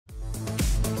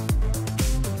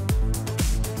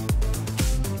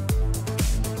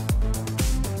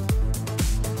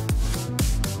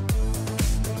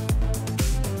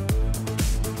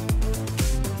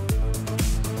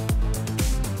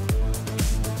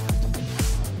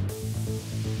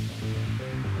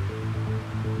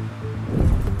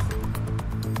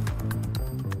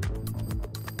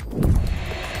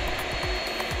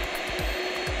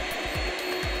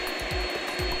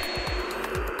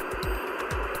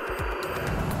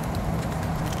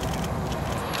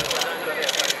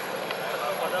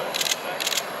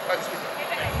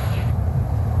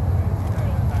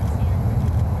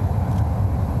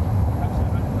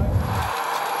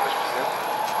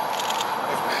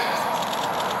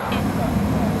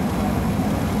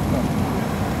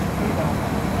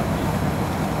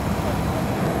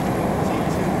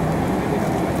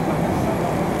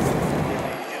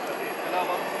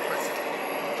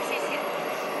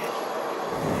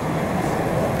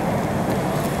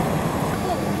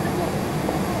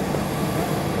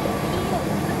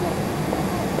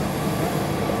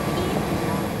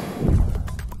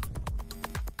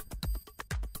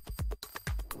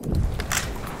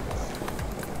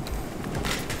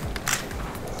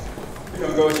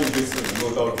很高兴这次能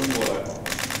够到中国来，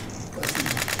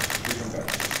非常感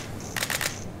谢。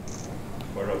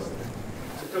Пожалуйста.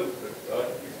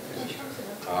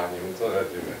 啊，你们坐在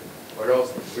这边。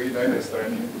Пожалуйста, вы на этой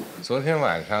стороне. 昨天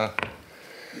晚上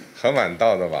很晚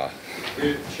到的吧？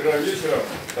 Вы вчера вечером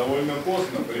довольно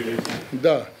поздно прилетели.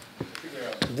 Да.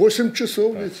 8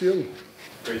 часов летел.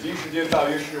 北京时间大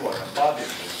约是晚上8点。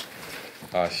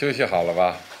啊，休息好了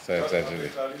吧？在这里。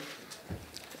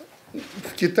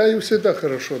 В Китае всегда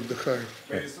хорошо отдыхают.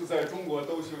 每次在中国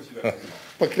都休息的。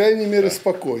 По крайней мере,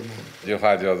 спокойно. 这句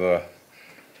话叫做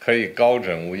“可以高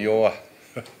枕无忧”啊。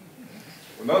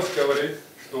У нас говорит,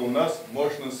 что у нас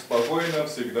можно спокойно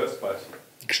всегда спать.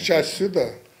 К счастью, да.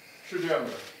 是这样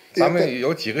的。咱们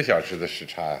有几个小时的时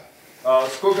差呀？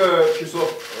 Сколько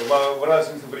часов в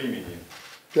разнице времени?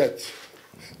 5.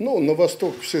 Ну, на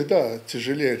восток всегда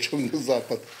тяжелее, чем на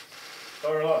запад.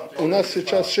 У нас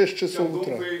сейчас 6 часов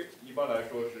утра.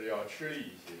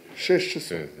 6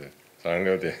 часов. 对，早上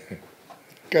6点。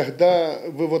 Когда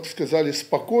вы вот сказали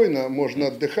спокойно, можно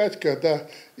отдыхать, когда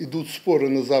идут споры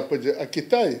на Западе о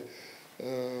Китае,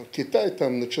 Китай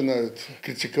там начинают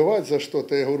критиковать за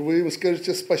что-то. Я говорю, вы им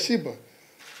скажете спасибо,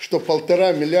 что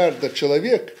 1,5 миллиарда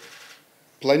человек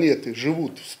планеты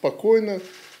живут спокойно,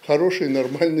 хорошей,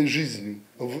 нормальной жизнью.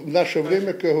 В наше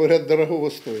время, как говорят, дорогого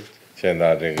стоит. 见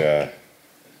到这个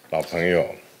老朋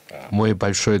友啊， Мой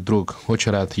большой друг,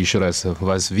 очень рад еще раз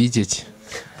вас видеть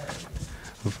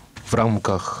в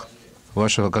рамках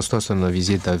вашего государственного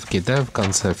визита в Китай в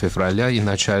конце февраля и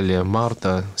начале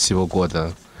марта сего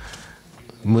года.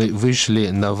 Мы вышли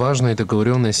на важные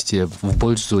договоренности в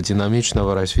пользу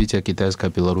динамичного развития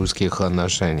китайско-белорусских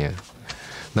отношений.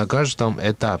 На каждом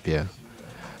этапе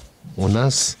у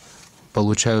нас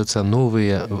получаются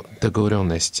новые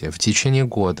договоренности. В течение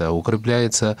года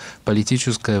укрепляется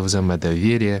политическое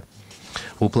взаимодоверие,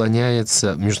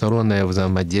 уплотняется международное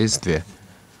взаимодействие,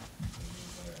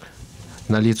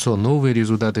 налицо новые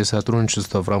результаты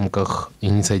сотрудничества в рамках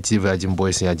инициативы «Один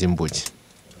бойся, один будь».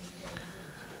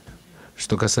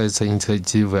 Что касается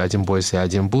инициативы «Один бойся,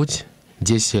 один будь»,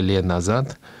 10 лет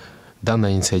назад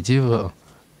данная инициатива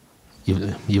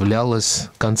являлась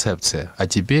концепцией, а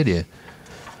теперь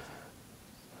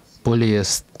более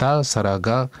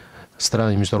 140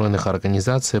 стран и международных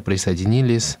организаций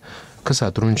присоединились к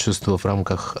сотрудничеству в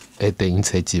рамках этой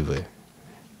инициативы.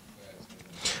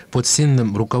 Под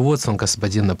сильным руководством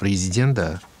господина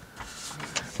президента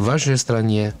в вашей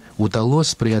стране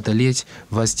удалось преодолеть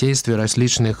воздействие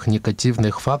различных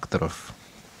негативных факторов,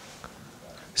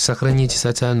 сохранить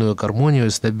социальную гармонию и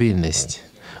стабильность,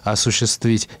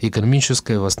 осуществить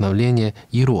экономическое восстановление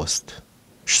и рост,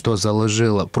 что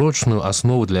заложило прочную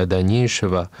основу для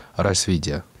дальнейшего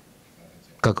развития.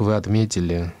 Как вы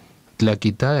отметили, для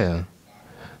Китая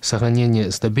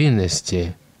сохранение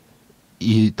стабильности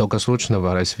и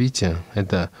долгосрочного развития –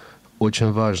 это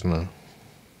очень важно.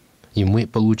 И мы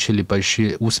получили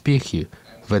большие успехи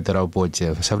в этой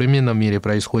работе. В современном мире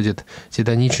происходят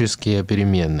титанические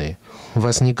перемены.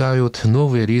 Возникают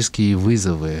новые риски и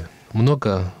вызовы.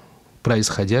 Много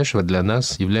происходящего для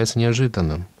нас является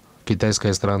неожиданным.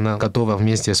 Китайская страна готова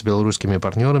вместе с белорусскими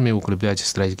партнерами укреплять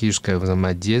стратегическое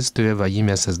взаимодействие во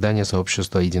имя создания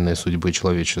сообщества единой судьбы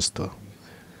человечества.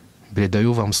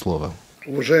 Передаю вам слово.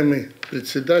 Уважаемый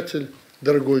председатель,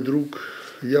 дорогой друг,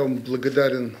 я вам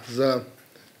благодарен за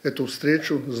эту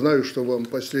встречу. Знаю, что вам в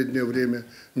последнее время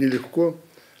нелегко.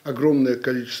 Огромное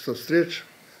количество встреч,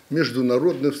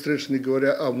 международных встреч, не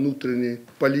говоря о внутренней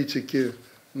политике.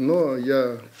 Но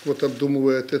я, вот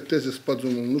обдумывая этот тезис,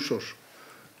 подумал, ну что ж,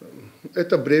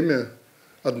 это бремя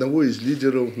одного из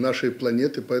лидеров нашей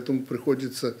планеты, поэтому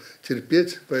приходится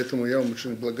терпеть. Поэтому я вам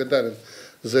очень благодарен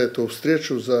за эту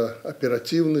встречу, за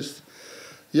оперативность.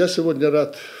 Я сегодня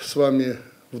рад с вами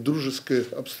в дружеской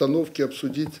обстановке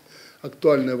обсудить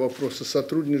актуальные вопросы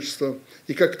сотрудничества.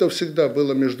 И как это всегда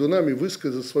было между нами,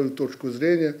 высказать свою точку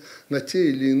зрения на те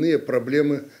или иные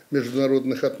проблемы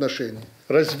международных отношений.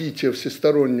 Развитие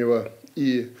всестороннего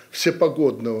и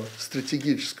всепогодного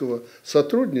стратегического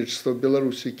сотрудничества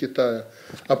Беларуси и Китая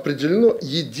определено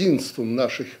единством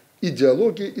наших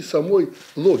идеологий и самой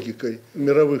логикой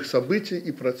мировых событий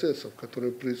и процессов,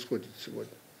 которые происходят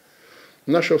сегодня.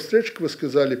 Наша встреча, как вы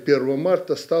сказали, 1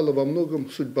 марта стала во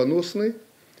многом судьбоносной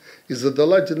и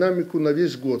задала динамику на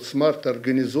весь год. С марта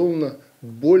организовано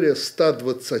более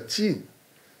 120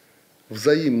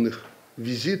 взаимных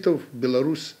визитов в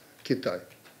Беларусь, Китай.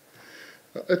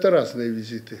 Это разные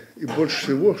визиты. И больше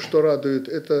всего, что радует,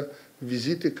 это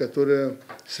визиты, которые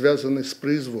связаны с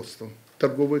производством,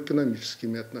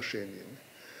 торгово-экономическими отношениями.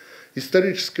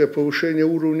 Историческое повышение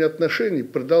уровня отношений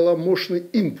придало мощный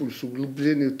импульс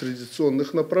углублению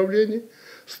традиционных направлений,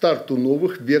 старту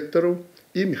новых векторов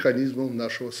и механизмов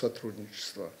нашего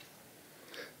сотрудничества.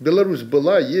 Беларусь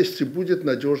была, есть и будет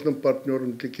надежным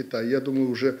партнером для Китая. Я думаю,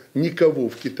 уже никого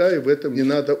в Китае в этом не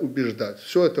надо убеждать.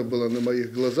 Все это было на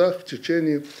моих глазах в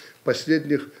течение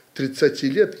последних 30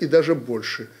 лет и даже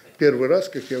больше. Первый раз,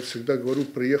 как я всегда говорю,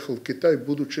 приехал в Китай,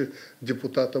 будучи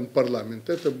депутатом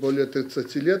парламента. Это более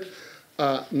 30 лет.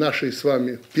 А нашей с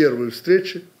вами первой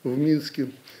встречи в Минске,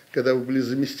 когда вы были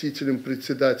заместителем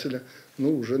председателя,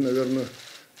 ну, уже, наверное,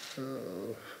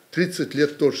 30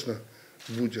 лет точно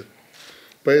будет.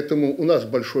 Поэтому у нас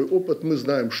большой опыт, мы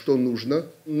знаем, что нужно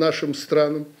нашим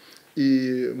странам.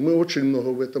 И мы очень много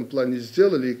в этом плане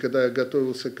сделали. И когда я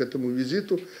готовился к этому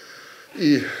визиту,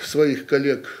 и своих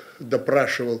коллег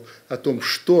допрашивал о том,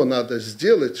 что надо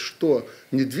сделать, что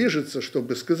не движется,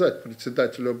 чтобы сказать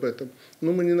председателю об этом,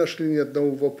 но мы не нашли ни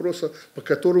одного вопроса, по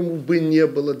которому бы не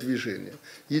было движения.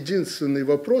 Единственный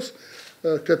вопрос,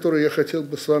 который я хотел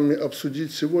бы с вами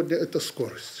обсудить сегодня, это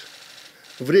скорость.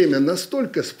 Время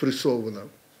настолько спрессовано,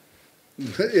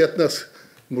 и от нас,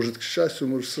 может, к счастью,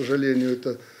 может, к сожалению,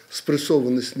 эта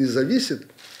спрессованность не зависит,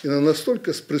 и она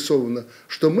настолько спрессована,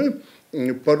 что мы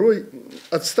порой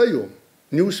отстаем,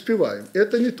 не успеваем.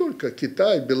 Это не только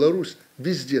Китай, Беларусь,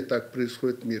 везде так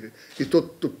происходит в мире. И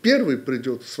тот, кто первый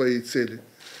придет к своей цели,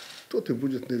 тот и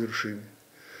будет на вершине.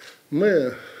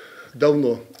 Мы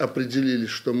давно определились,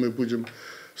 что мы будем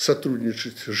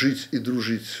сотрудничать, жить и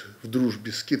дружить в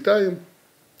дружбе с Китаем.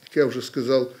 Как я уже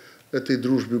сказал, этой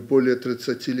дружбе более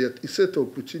 30 лет. И с этого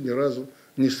пути ни разу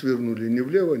не свернули ни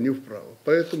влево, ни вправо.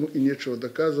 Поэтому и нечего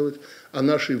доказывать о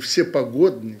нашей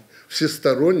всепогодной,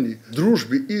 всесторонней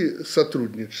дружбе и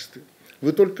сотрудничестве.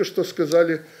 Вы только что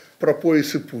сказали про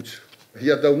пояс и путь.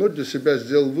 Я давно для себя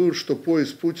сделал вывод, что пояс,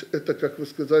 путь – это, как вы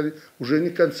сказали, уже не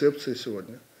концепция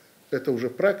сегодня. Это уже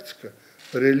практика,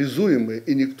 реализуемая.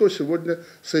 И никто сегодня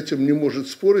с этим не может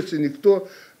спорить, и никто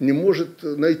не может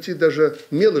найти даже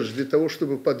мелочь для того,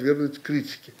 чтобы подвергнуть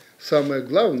критике. Самое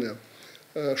главное,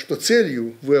 что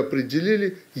целью вы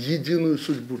определили единую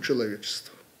судьбу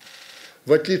человечества.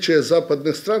 В отличие от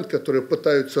западных стран, которые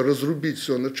пытаются разрубить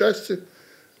все на части,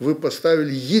 вы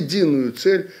поставили единую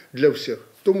цель для всех.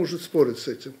 Кто может спорить с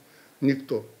этим?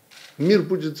 Никто. Мир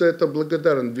будет за это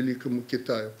благодарен великому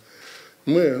Китаю.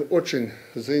 Мы очень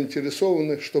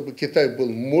заинтересованы, чтобы Китай был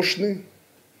мощной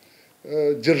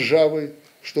державой,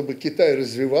 чтобы Китай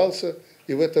развивался,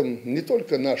 и в этом не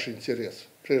только наш интерес,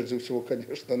 прежде всего,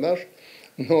 конечно, наш,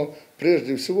 но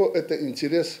прежде всего это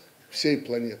интерес всей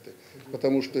планеты,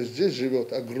 потому что здесь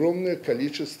живет огромное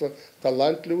количество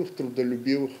талантливых,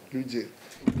 трудолюбивых людей.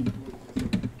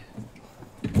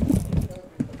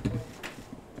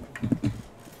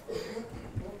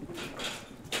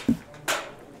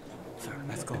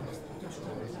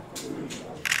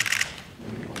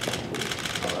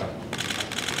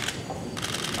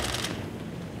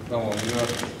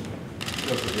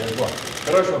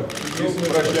 Хорошо, мы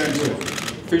прощаемся.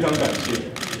 非常感谢。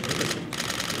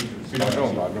保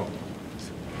重保重。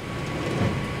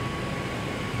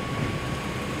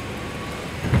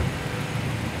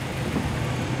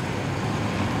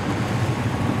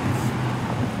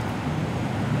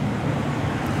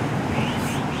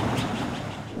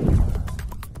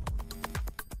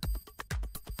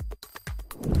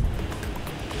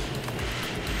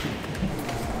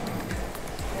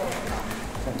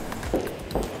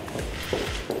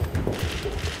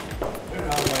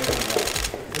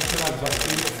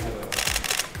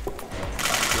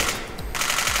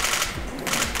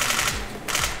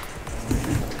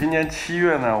今年7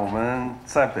月呢，我们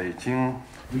在北京。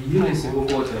 В июне сего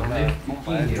года мы в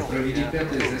Пекине провели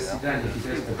 5-е заседание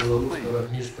Китайско-белорусского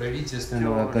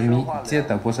межправительственного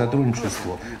комитета по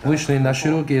сотрудничеству. Вышли на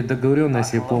широкие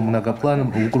договоренности по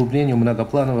углублению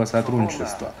многопланового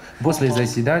сотрудничества. После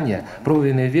заседания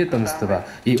профильные ведомства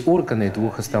и органы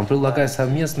двух стран прилагают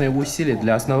совместные усилия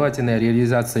для основательной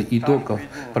реализации итогов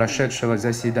прошедшего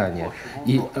заседания.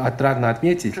 И отрадно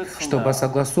отметить, что по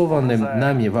согласованным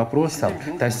нами вопросам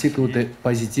достигнуты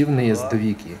позитивные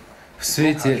сдвиги. В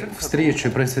свете встречи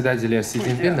президента Си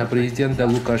Цзиньпина, президента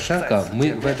Лукашенко,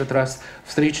 мы в этот раз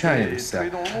встречаемся,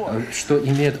 что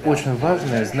имеет очень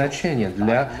важное значение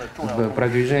для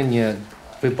продвижения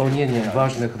выполнения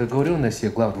важных договоренностей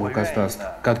глав двух государств.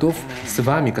 Готов с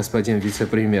вами, господин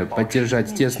вице-премьер,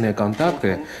 поддержать тесные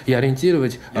контакты и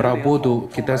ориентировать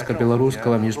работу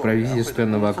Китайско-белорусского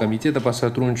межправительственного комитета по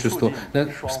сотрудничеству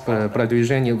на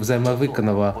продвижение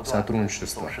взаимовыгодного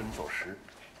сотрудничества.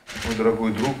 Мой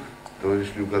дорогой друг, товарищ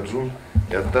Люгаджун,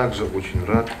 я также очень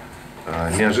рад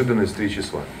неожиданной встрече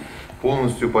с вами.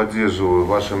 Полностью поддерживаю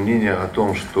ваше мнение о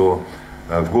том, что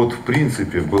год в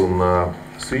принципе был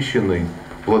насыщенный,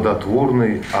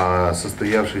 плодотворный, а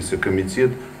состоявшийся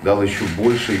комитет дал еще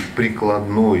больший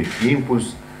прикладной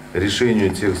импульс решению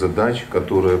тех задач,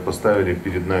 которые поставили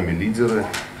перед нами лидеры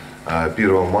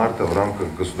 1 марта в рамках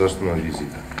государственного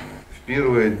визита. В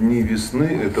первые дни весны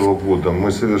этого года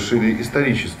мы совершили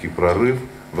исторический прорыв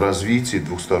в развитии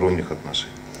двухсторонних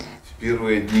отношений. В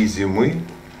первые дни зимы,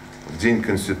 в День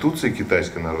Конституции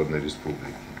Китайской Народной Республики,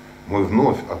 мы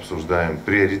вновь обсуждаем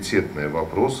приоритетные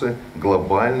вопросы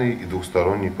глобальной и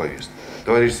двухсторонней повестки.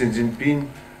 Товарищ Си Цзиньпин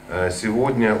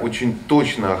сегодня очень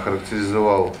точно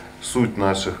охарактеризовал суть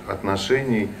наших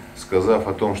отношений, сказав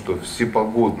о том, что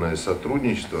всепогодное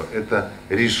сотрудничество – это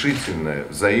решительная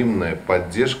взаимная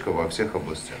поддержка во всех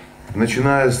областях.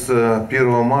 Начиная с 1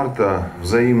 марта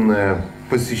взаимное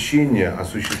посещение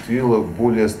осуществило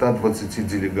более 120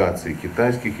 делегаций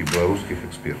китайских и белорусских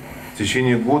экспертов. В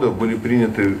течение года были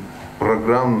приняты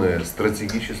программные,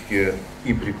 стратегические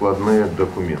и прикладные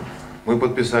документы. Мы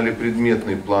подписали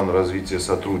предметный план развития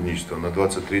сотрудничества на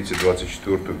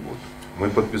 2023-2024 год. Мы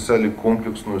подписали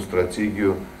комплексную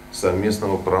стратегию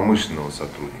совместного промышленного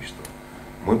сотрудничества.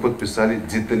 Мы подписали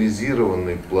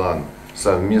детализированный план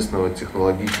совместного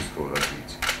технологического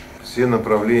развития. Все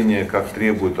направления, как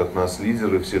требуют от нас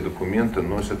лидеры, все документы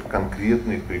носят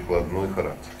конкретный прикладной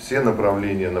характер. Все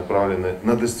направления направлены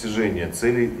на достижение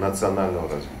целей национального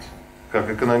развития.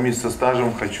 Как экономист со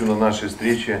стажем хочу на нашей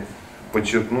встрече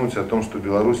подчеркнуть о том, что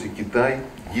Беларусь и Китай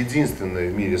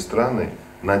единственные в мире страны,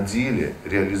 на деле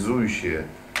реализующие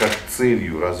как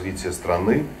целью развития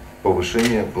страны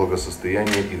повышение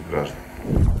благосостояния их граждан.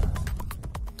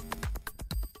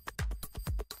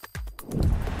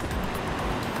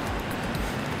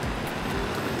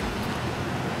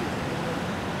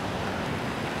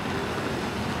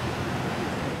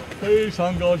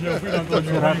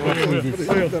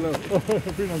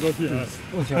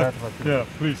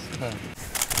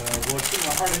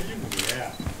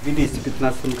 В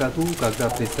 2015 году, когда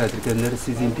председатель Кении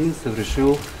Си Цзиньпин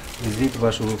совершил визит в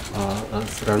вашу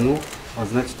страну,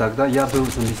 значит, тогда я был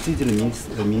заместителем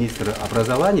министра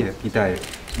образования Китая,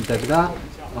 и тогда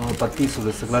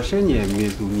подписывали соглашение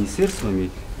между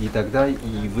министерствами, и тогда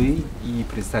и вы, и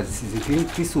представитель Си Цзиньпин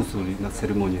присутствовали на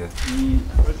церемонии. И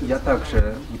я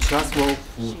также участвовал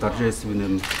в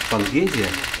торжественном пангеде,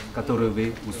 который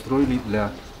вы устроили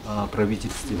для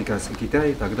правительства делегации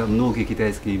Китая. Тогда многие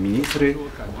китайские министры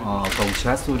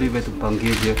поучаствовали в этом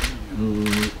пангеде.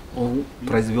 Он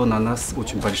произвел на нас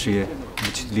очень большие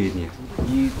впечатления.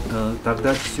 И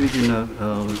тогда действительно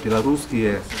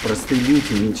белорусские простые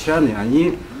люди, минчане,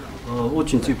 они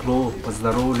очень тепло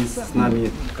поздоровались с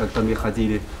нами, когда мы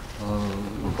ходили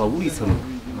по улицам,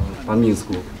 по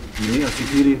Минску. И мы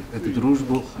ощутили эту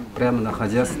дружбу, прямо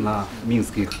находясь на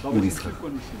минских улицах.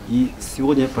 И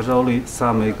сегодня, пожалуй,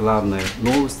 самые главные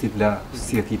новости для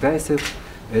всех китайцев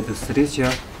 – это встреча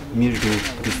между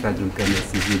председателем Кении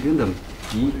Си Цзиньпином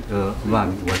и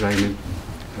вами, уважаемым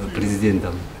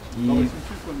президентом. И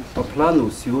по плану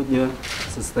сегодня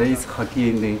состоится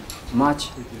хоккейный матч,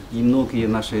 и многие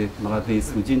наши молодые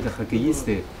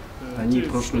студенты-хоккеисты, они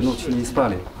прошлой ночью не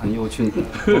спали, они очень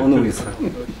волнуются.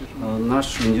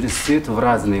 Наш университет в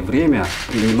разное время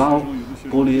принимал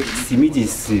более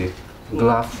 70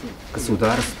 глав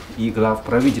государств и глав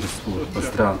правительств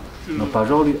стран. Но,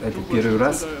 пожалуй, это первый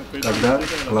раз, когда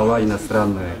глава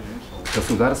иностранного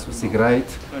государства сыграет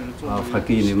в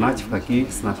хоккейный матч, в хоккей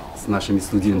с нашими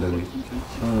студентами.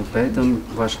 Поэтому,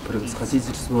 ваше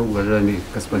превосходительство, уважаемый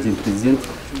господин президент,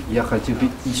 я хочу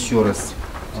еще раз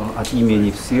от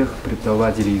имени всех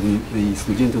преподавателей и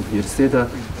студентов университета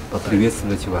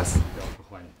поприветствовать вас.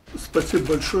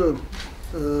 Спасибо большое.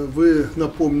 Вы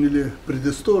напомнили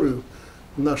предысторию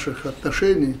наших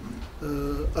отношений.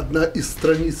 Одна из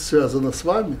страниц связана с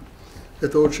вами.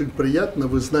 Это очень приятно.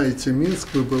 Вы знаете Минск,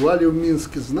 вы бывали в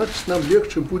Минске. Значит, нам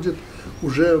легче будет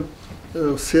уже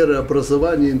в сфере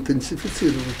образования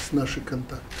интенсифицировать наши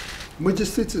контакты. Мы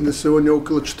действительно сегодня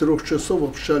около 4 часов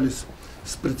общались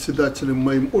с председателем,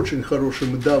 моим очень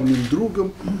хорошим и давним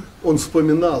другом. Он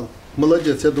вспоминал,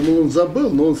 молодец, я думал, он забыл,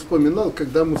 но он вспоминал,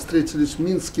 когда мы встретились в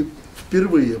Минске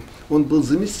впервые. Он был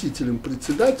заместителем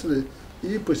председателя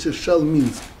и посещал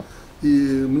Минск. И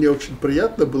мне очень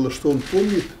приятно было, что он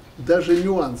помнит даже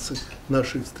нюансы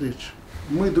нашей встречи.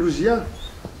 Мы друзья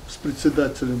с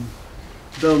председателем,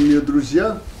 давние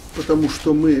друзья, потому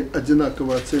что мы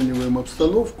одинаково оцениваем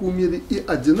обстановку в мире и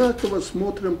одинаково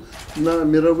смотрим на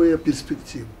мировые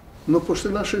перспективы. Но после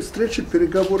нашей встречи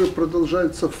переговоры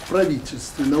продолжаются в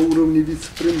правительстве на уровне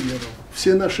вице-премьеров.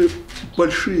 Все наши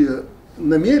большие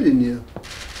намерения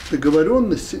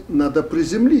договоренности надо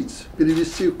приземлить,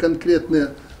 перевести в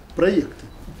конкретные проекты.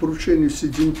 По поручению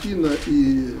Си Цзиньпина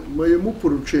и моему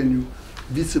поручению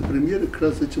вице-премьеры как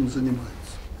раз этим занимаются.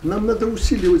 Нам надо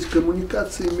усиливать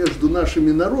коммуникации между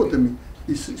нашими народами.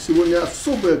 И сегодня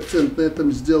особый акцент на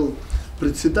этом сделал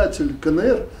председатель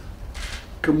КНР.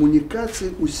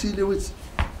 Коммуникации усиливать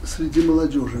среди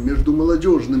молодежи, между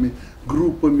молодежными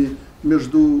группами,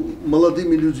 между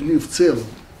молодыми людьми в целом,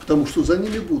 потому что за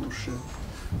ними будущее.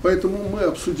 Поэтому мы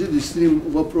обсудили с ним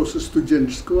вопросы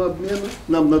студенческого обмена.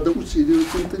 Нам надо усиливать,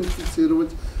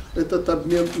 интенсифицировать этот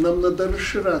обмен. Нам надо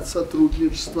расширять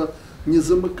сотрудничество, не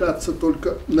замыкаться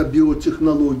только на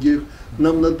биотехнологиях.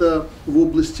 Нам надо в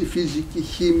области физики,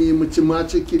 химии,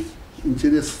 математики,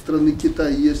 интерес страны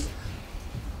Китай есть,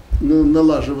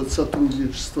 налаживать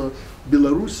сотрудничество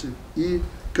Беларуси и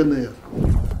КНР.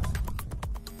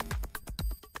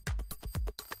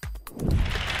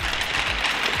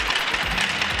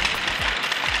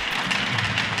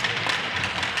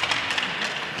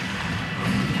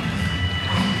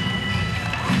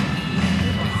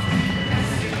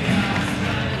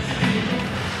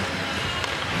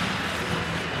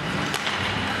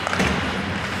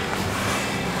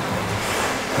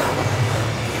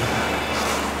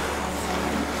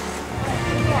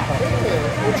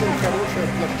 Очень хорошая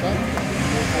площадка.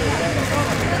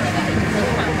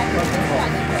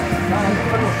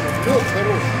 Лед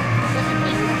хороший.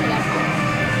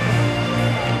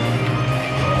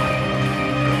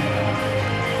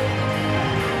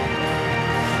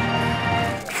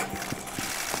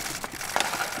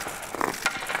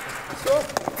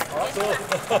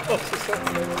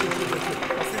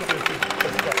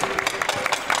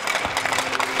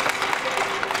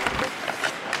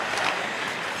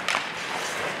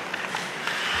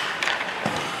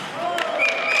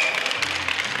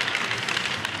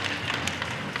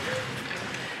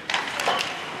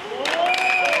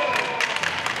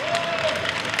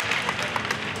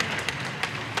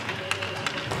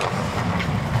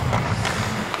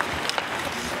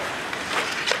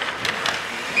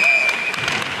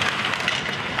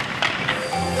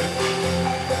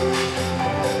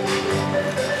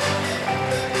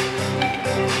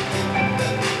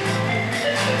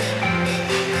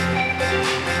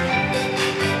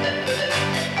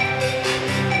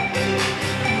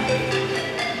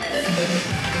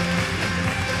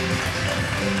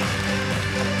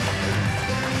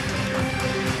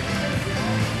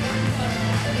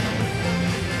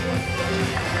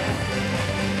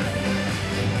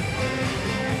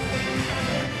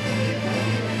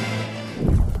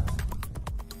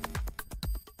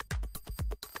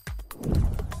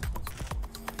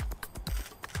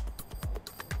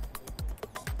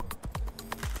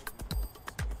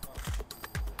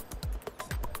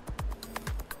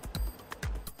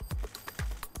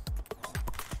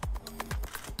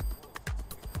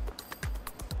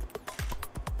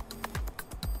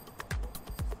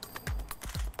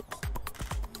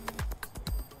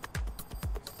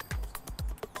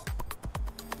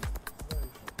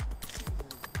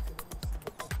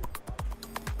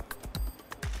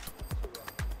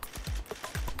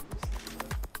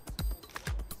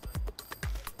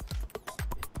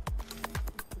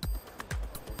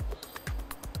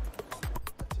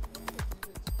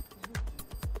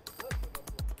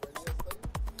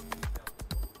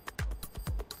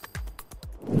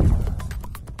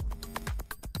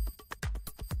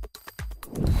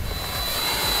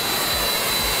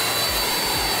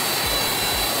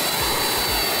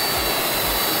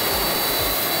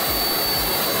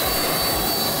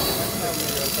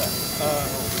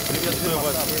 Приветствую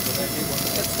вас.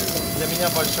 Для меня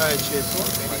большая честь.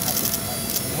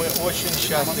 Мы очень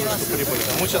счастливы, что прибыли.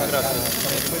 Muchas gracias.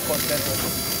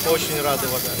 Очень рады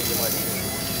вас принимать.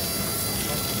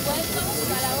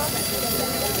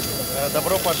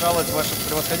 Добро пожаловать в ваше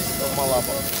превосходительство в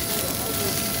Малабу.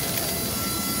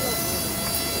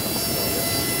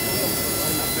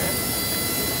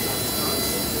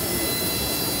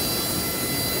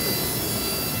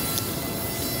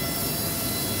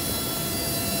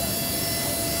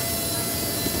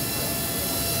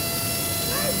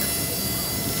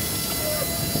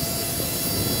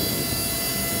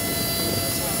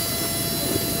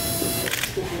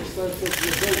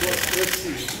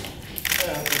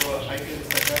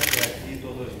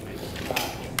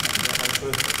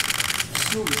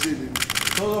 Все взяли.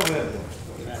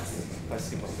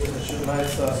 Спасибо.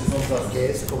 Начинается сезон завтра.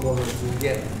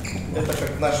 Это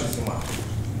как наша зима.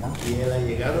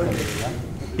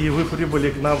 И вы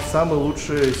прибыли к нам в самый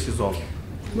лучший сезон.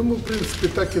 Ну, мы, в принципе,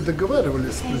 так и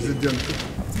договаривались с президентом.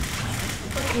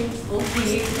 Jamás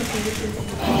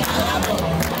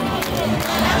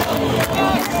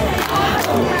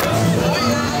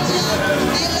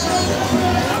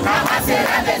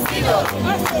será vencido.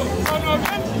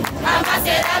 Jamás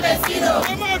será vencido.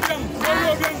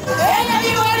 Ella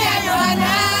vive en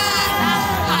Johanna.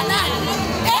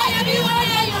 Ella vive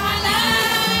en Johanna.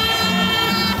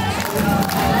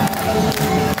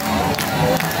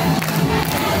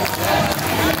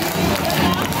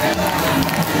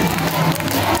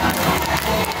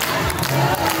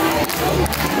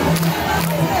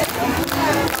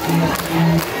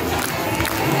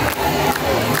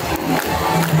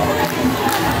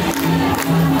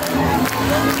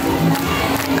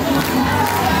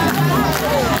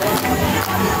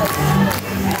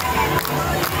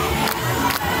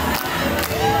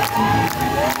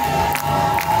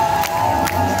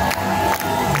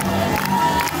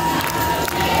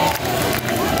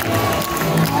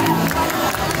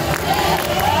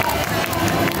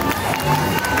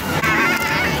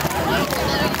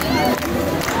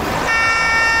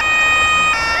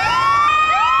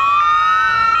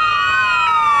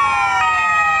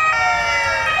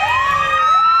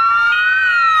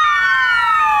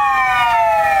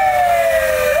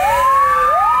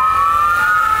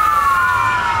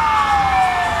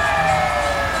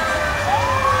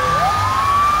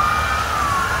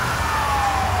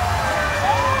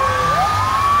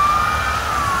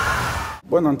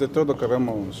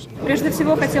 Прежде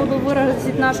всего, хотел бы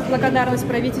выразить нашу благодарность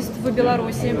правительству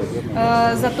Беларуси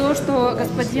за то, что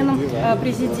господин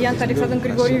президент Александр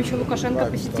Григорьевич Лукашенко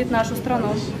посетит нашу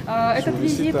страну. Этот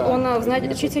визит, он в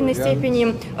значительной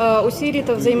степени усилит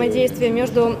взаимодействие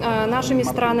между нашими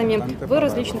странами в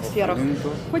различных сферах.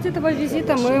 В ходе этого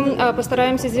визита мы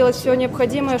постараемся сделать все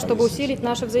необходимое, чтобы усилить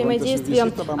наше взаимодействие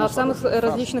в самых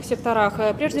различных секторах.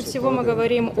 Прежде всего, мы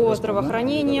говорим о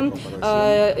здравоохранении,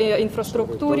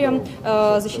 инфраструктуре,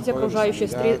 защите окружающей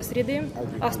среды.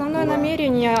 Основное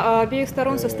намерение обеих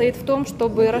сторон состоит в том,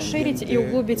 чтобы расширить и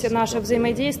углубить наше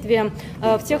взаимодействие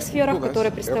в тех сферах,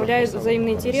 которые представляют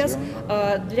взаимный интерес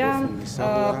для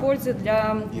пользы,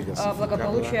 для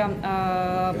благополучия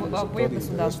обоих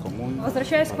государств.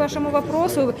 Возвращаясь к вашему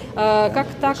вопросу, как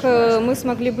так мы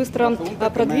смогли быстро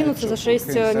продвинуться за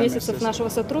 6 месяцев нашего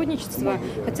сотрудничества,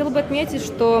 хотела бы отметить,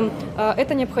 что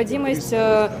эта необходимость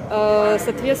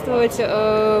соответствовать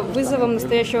вызовам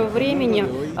настоящего времени,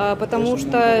 потому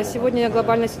что сегодня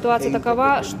глобальная ситуация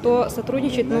такова, что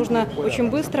сотрудничать нужно очень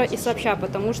быстро и сообща,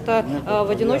 потому что в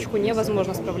одиночку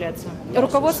невозможно справляться.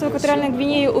 Руководство Экваториальной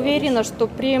Гвинеи уверено, что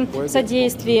при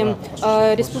содействии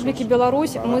Республики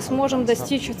Беларусь мы сможем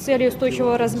достичь цели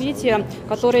устойчивого развития,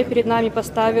 которые перед нами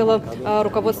поставило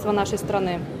руководство нашей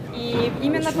страны. И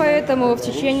именно поэтому в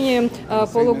течение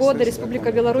полугода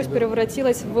Республика Беларусь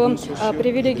превратилась в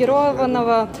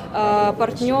привилегированного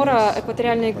партнера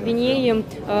Экваториальной Гвинеи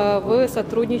в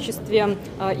сотрудничестве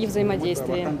и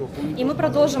взаимодействии. И мы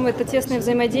продолжим это тесное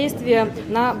взаимодействие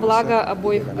на благо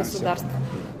обоих государств.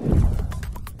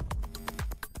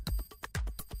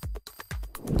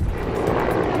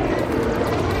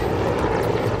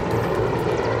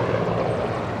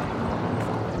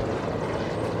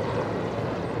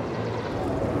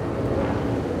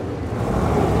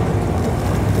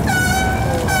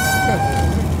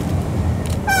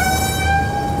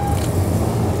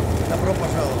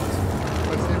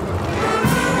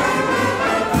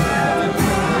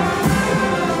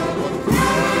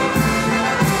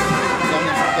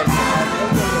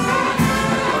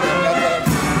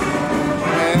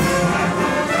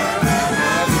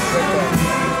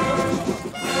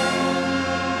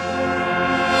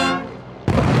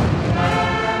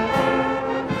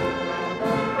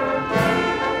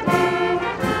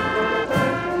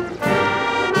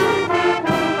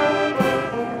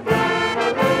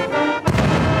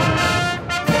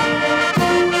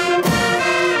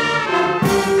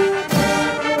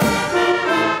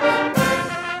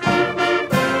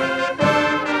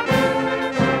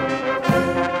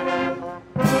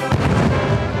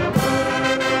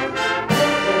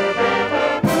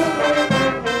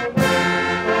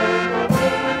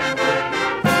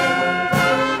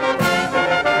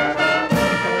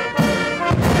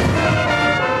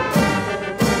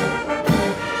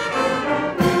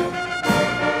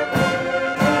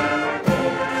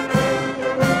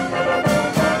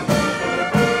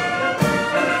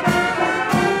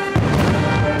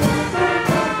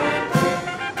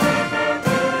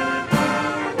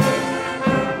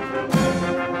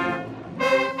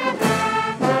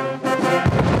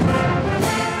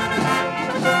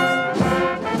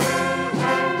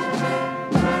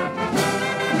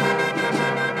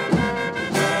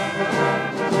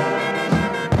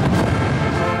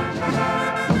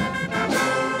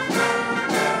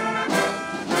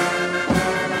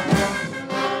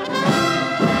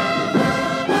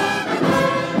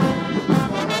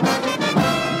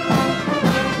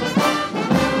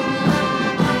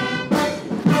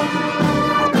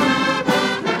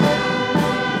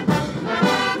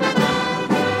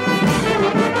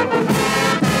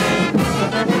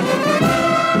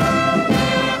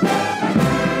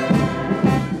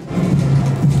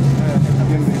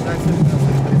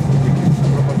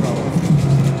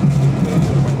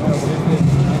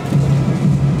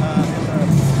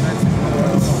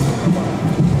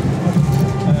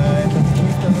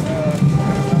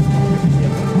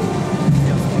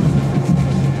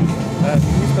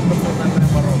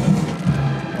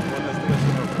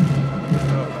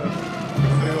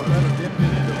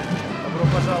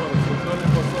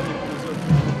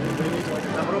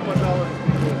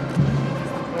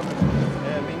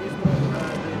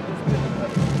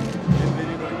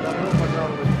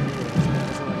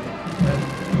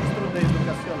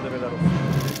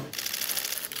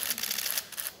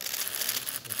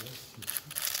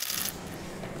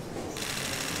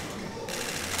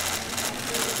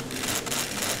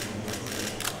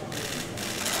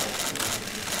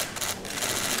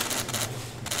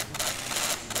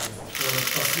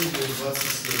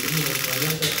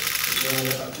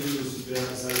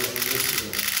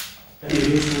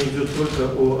 речь не идет только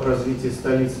о развитии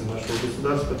столицы нашего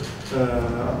государства,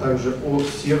 а также о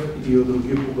всех ее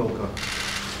других уголках.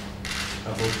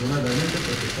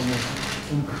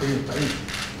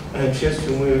 К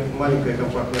счастью, мы маленькая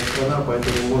компактная страна,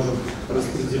 поэтому можем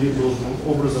распределить должным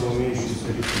образом имеющиеся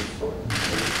ресурсы.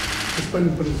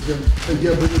 Господин президент,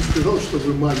 я бы не сказал, что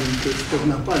вы маленькая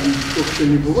страна, маленькая вообще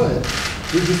не бывает.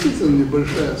 Вы действительно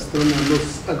небольшая страна, но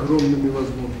с огромными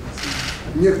возможностями.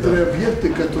 Некоторые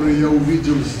объекты, которые я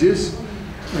увидел здесь,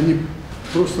 они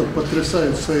просто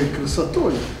потрясают своей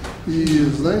красотой. И,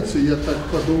 знаете, я так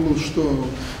подумал, что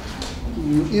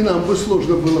и нам бы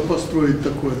сложно было построить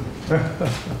такое.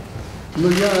 Но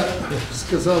я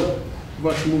сказал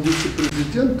вашему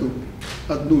вице-президенту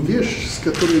одну вещь, с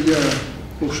которой я,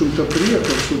 в общем-то,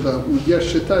 приехал сюда. Я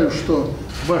считаю, что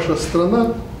ваша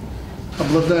страна,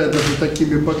 обладая даже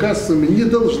такими богатствами, не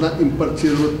должна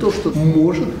импортировать то, что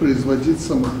может производить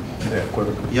сама.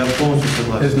 Я полностью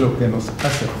согласен.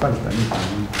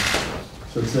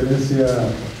 Su Excelencia,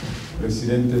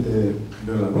 Президента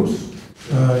Беларусь.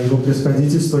 Его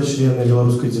превосходительство, члены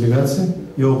белорусской делегации,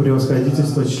 его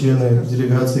превосходительство, члены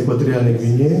делегации Экваториальной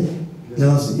Гвинеи.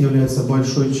 Для нас является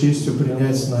большой честью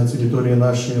принять на территории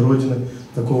нашей Родины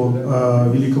такого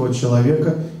великого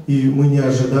человека, и мы не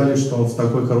ожидали, что он в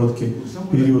такой короткий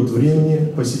период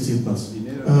времени посетит нас.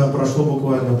 Прошло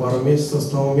буквально пару месяцев с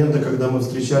того момента, когда мы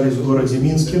встречались в городе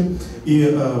Минске,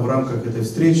 и в рамках этой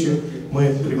встречи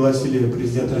мы пригласили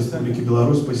президента Республики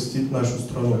Беларусь посетить нашу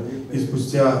страну. И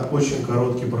спустя очень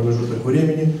короткий промежуток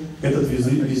времени этот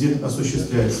визит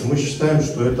осуществляется. Мы считаем,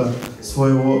 что это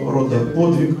своего рода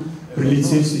подвиг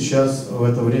прилететь сейчас в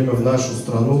это время в нашу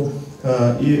страну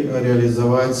и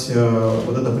реализовать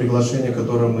вот это приглашение,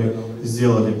 которое мы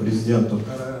сделали президенту.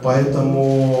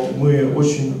 Поэтому мы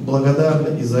очень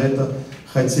благодарны и за это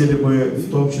хотели бы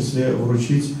в том числе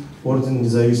вручить орден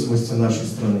независимости нашей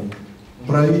страны.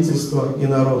 Правительство и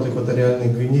народ Экваториальной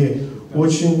Гвинеи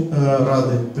очень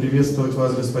рады приветствовать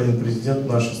вас, господин президент, в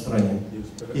нашей стране.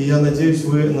 И я надеюсь,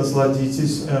 вы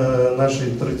насладитесь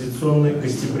нашей традиционной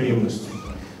гостеприимностью.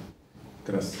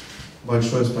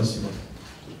 Большое спасибо.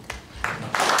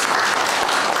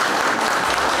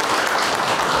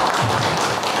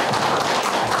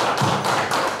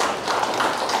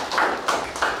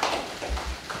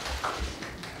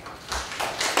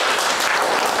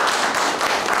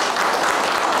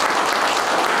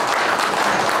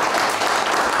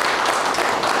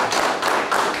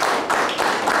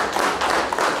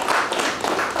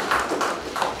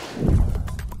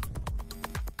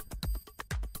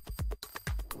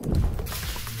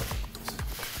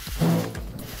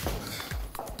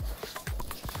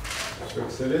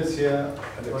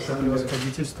 Ваше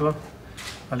превосходительство,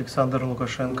 Александр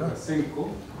Лукашенко,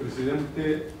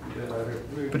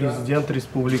 президент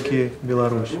Республики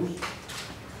Беларусь,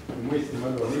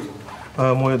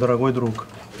 мой дорогой друг,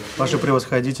 ваше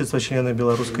превосходительство, члены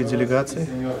белорусской делегации,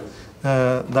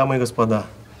 дамы и господа,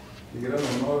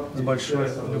 с большой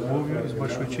любовью и с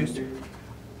большой честью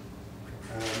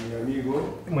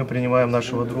мы принимаем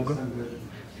нашего друга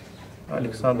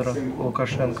Александра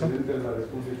Лукашенко,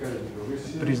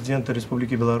 президента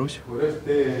Республики Беларусь.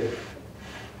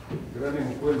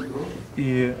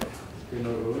 И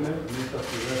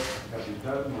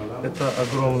это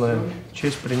огромная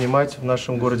честь принимать в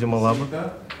нашем городе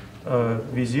Малаба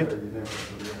визит,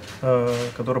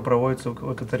 который проводится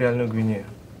в Экваториальную Гвинею.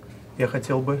 Я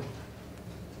хотел бы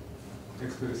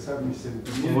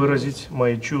выразить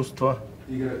мои чувства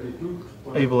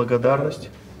и благодарность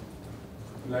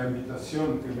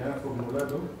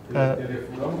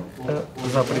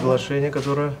за приглашение,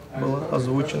 которое было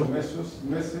озвучено.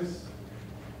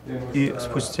 И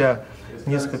спустя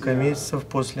несколько месяцев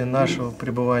после нашего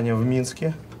пребывания в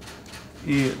Минске,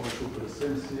 и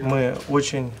мы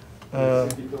очень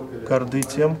горды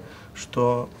тем,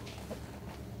 что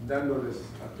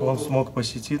он смог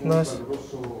посетить нас.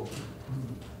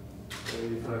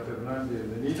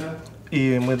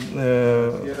 И мы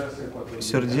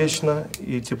сердечно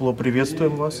и тепло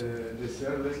приветствуем вас.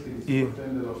 И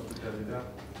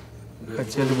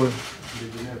хотели бы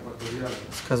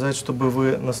сказать, чтобы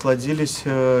вы насладились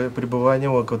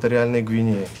пребыванием в Экваториальной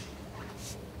Гвинее.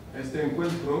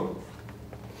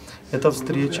 Эта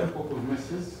встреча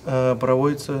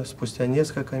проводится спустя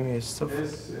несколько месяцев.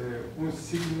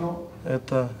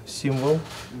 Это символ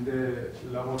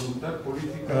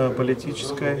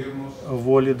политической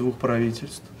воли двух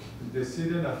правительств.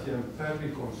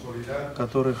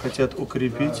 которые хотят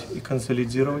укрепить и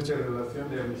консолидировать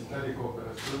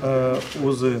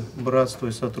узы братства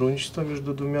и сотрудничества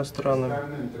между двумя странами,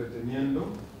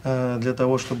 для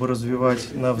того, чтобы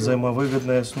развивать на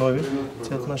взаимовыгодной основе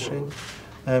эти отношения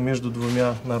между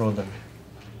двумя народами.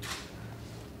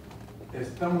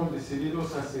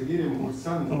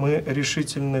 Мы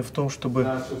решительны в том, чтобы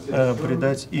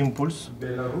придать импульс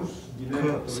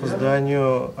к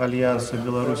созданию альянса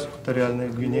Беларусь, Экваториальной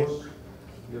Гвинеи,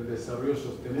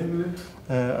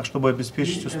 чтобы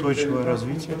обеспечить устойчивое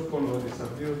развитие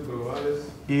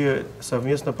и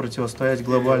совместно противостоять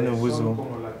глобальным вызовам,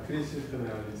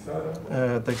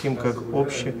 таким как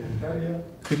общий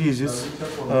кризис,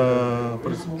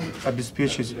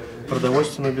 обеспечить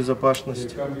продовольственную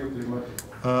безопасность,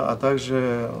 а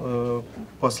также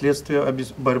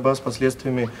борьба с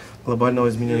последствиями глобального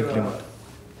изменения климата.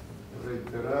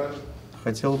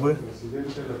 Хотел бы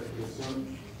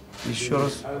еще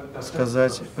раз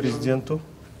сказать президенту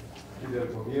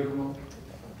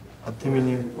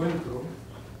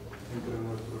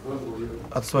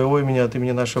от своего имени, от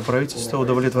имени нашего правительства,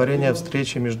 удовлетворение от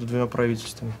встречи между двумя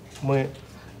правительствами. Мы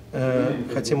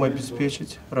хотим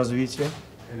обеспечить развитие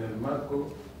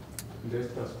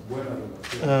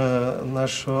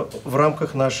в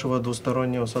рамках нашего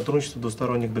двустороннего сотрудничества,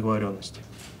 двусторонних договоренностей.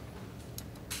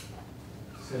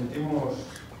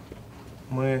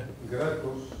 Мы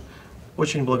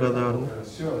очень благодарны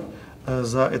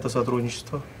за это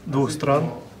сотрудничество двух стран,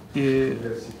 и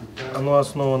оно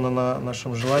основано на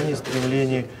нашем желании,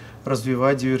 стремлении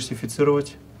развивать,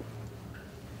 диверсифицировать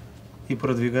и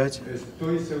продвигать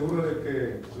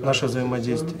наше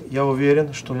взаимодействие. Я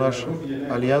уверен, что наш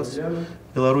альянс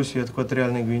Беларуси и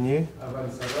Экваториальной Гвинеи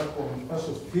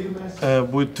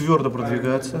будет твердо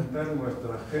продвигаться,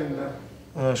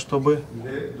 чтобы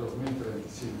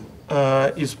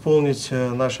исполнить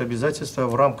наши обязательства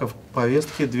в рамках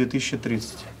повестки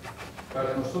 2030.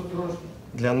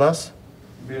 Для нас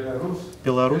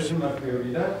Беларусь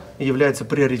является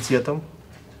приоритетом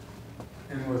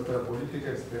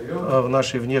в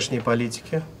нашей внешней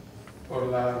политике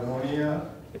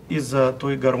из-за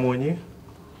той гармонии,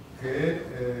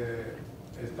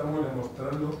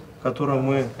 которую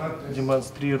мы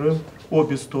демонстрируем,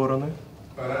 обе стороны,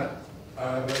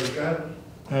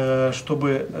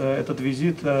 чтобы этот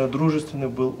визит дружественный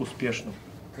был успешным.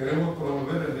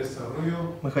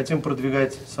 Мы хотим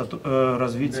продвигать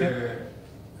развитие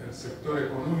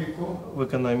в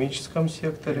экономическом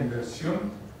секторе,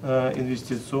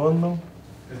 инвестиционном,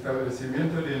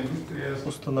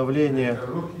 установление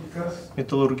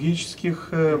металлургических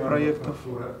проектов,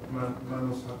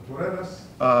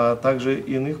 а также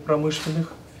иных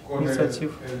промышленных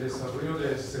инициатив,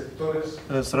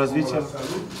 с развитием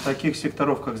таких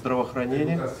секторов, как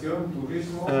здравоохранение,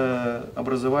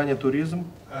 образование, туризм,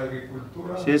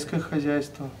 сельское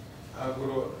хозяйство,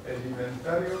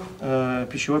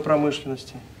 пищевой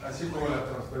промышленности,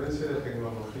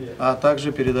 а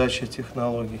также передача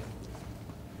технологий.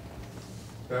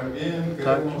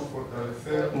 Также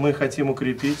мы хотим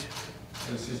укрепить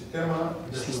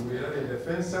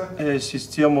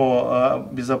систему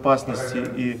безопасности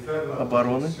и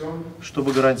обороны,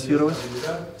 чтобы гарантировать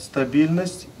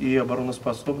стабильность и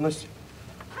обороноспособность,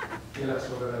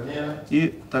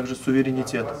 и также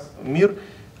суверенитет, мир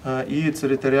и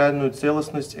территориальную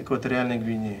целостность Экваториальной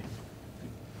Гвинеи.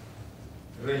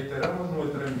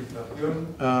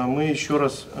 Мы еще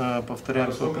раз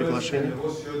повторяем свое приглашение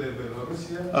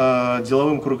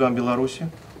деловым кругам Беларуси,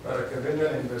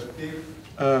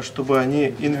 чтобы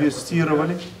они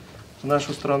инвестировали в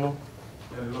нашу страну,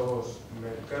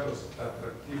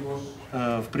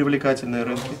 в привлекательные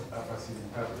рынки,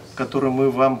 которые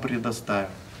мы вам предоставим.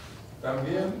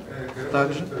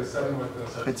 Также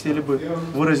хотели бы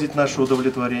выразить наше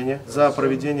удовлетворение за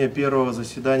проведение первого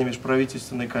заседания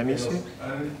межправительственной комиссии,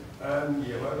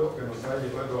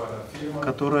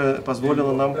 которое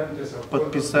позволило нам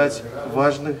подписать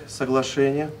важные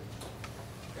соглашения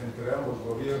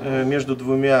между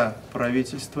двумя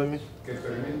правительствами,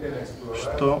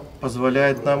 что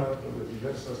позволяет нам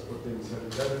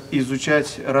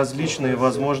изучать различные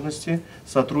возможности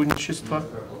сотрудничества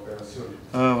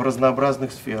в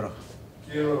разнообразных сферах.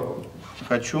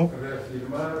 Хочу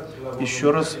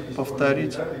еще раз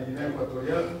повторить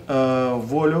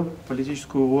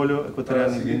политическую волю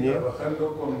Экваториальной Гвинеи,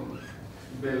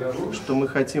 что мы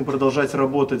хотим продолжать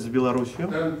работать с Беларусью,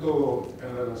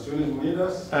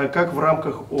 как в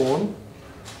рамках ООН,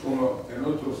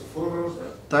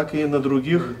 так и на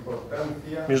других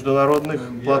международных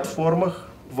платформах,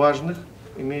 важных,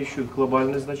 имеющих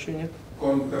глобальное значение.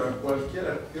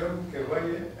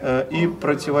 и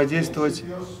противодействовать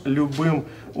любым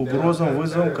угрозам,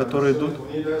 вызовам, которые идут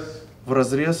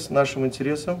вразрез с нашим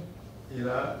интересам,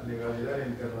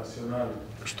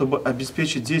 чтобы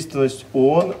обеспечить действенность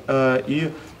ООН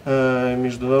и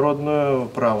международное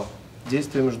право,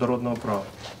 действие международного права.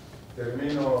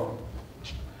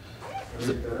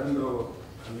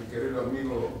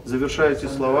 Завершая эти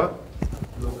слова,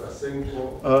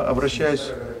 обращаюсь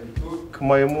к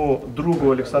моему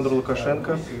другу Александру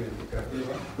Лукашенко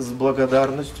с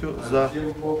благодарностью за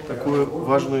такую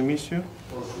важную миссию,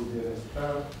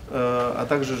 а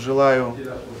также желаю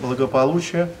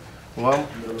благополучия вам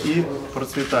и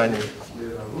процветания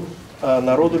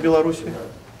народу Беларуси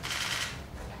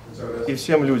и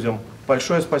всем людям.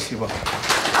 Большое спасибо.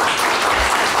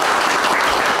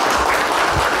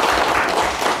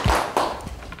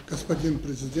 Господин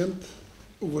президент,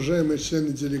 уважаемые члены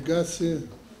делегации,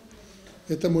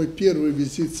 это мой первый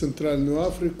визит в Центральную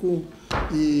Африку,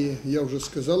 и я уже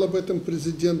сказал об этом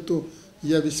президенту.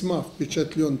 Я весьма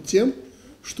впечатлен тем,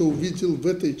 что увидел в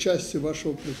этой части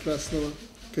вашего прекрасного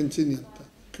континента.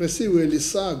 Красивые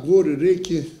леса, горы,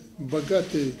 реки,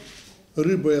 богатый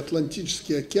рыбой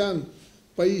Атлантический океан,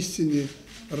 поистине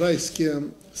райские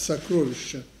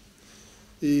сокровища.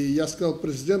 И я сказал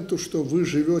президенту, что вы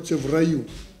живете в раю.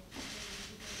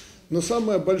 Но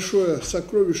самое большое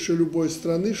сокровище любой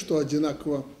страны, что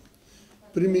одинаково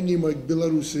применимо к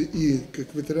Беларуси и к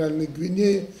экваториальной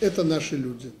Гвинее, это наши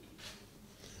люди.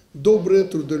 Добрые,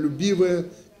 трудолюбивые,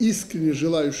 искренне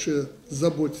желающие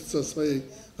заботиться о своей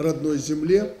родной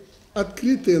земле,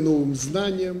 открытые новым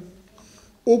знаниям,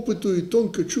 опыту и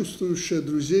тонко чувствующие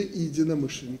друзей и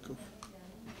единомышленников.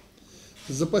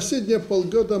 За последние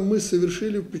полгода мы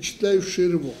совершили впечатляющий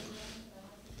рывок.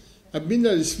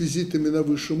 Обменялись визитами на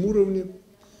высшем уровне,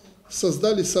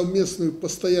 создали совместную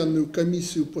постоянную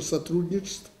комиссию по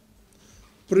сотрудничеству,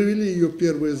 провели ее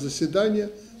первое заседание,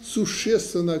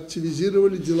 существенно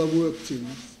активизировали деловую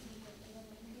активность.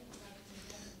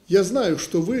 Я знаю,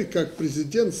 что вы, как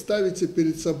президент, ставите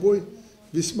перед собой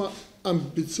весьма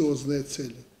амбициозные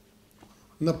цели,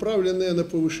 направленные на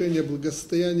повышение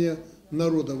благосостояния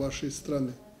народа вашей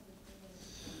страны.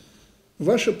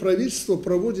 Ваше правительство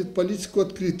проводит политику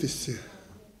открытости,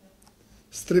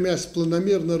 стремясь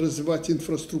планомерно развивать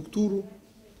инфраструктуру,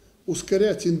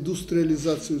 ускорять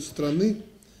индустриализацию страны,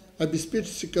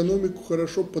 обеспечить экономику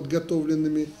хорошо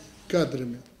подготовленными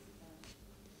кадрами.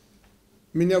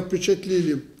 Меня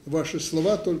впечатлили ваши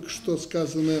слова, только что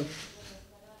сказанные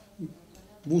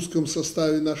в узком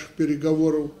составе наших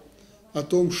переговоров, о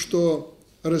том, что,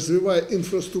 развивая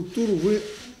инфраструктуру, вы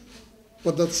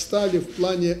подотстали в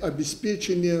плане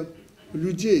обеспечения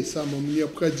людей самым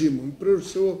необходимым, прежде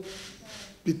всего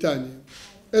питанием.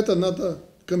 Это надо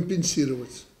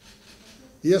компенсировать.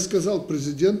 Я сказал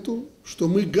президенту, что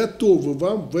мы готовы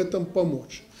вам в этом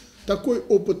помочь. Такой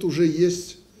опыт уже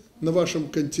есть на вашем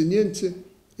континенте,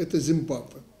 это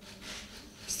Зимбабве.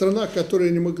 Страна,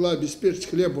 которая не могла обеспечить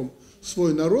хлебом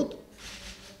свой народ,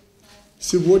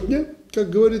 сегодня, как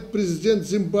говорит президент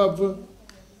Зимбабве,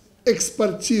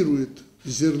 экспортирует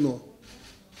зерно.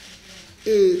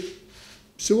 И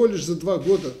всего лишь за 2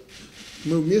 года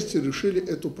мы вместе решили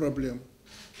эту проблему.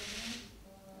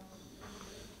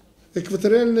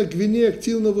 Экваториальная Гвинея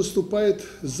активно выступает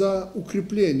за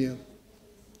укрепление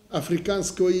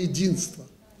африканского единства,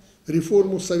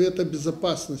 реформу Совета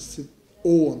Безопасности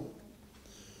ООН,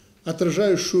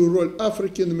 отражающую роль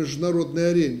Африки на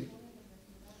международной арене,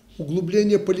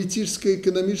 углубление политического и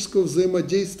экономического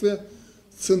взаимодействия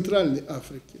в Центральной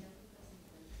Африке.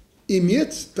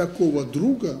 Иметь такого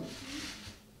друга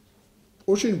 –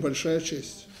 очень большая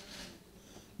честь.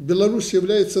 Беларусь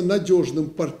является надежным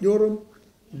партнером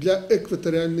для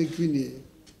экваториальной Гвинеи.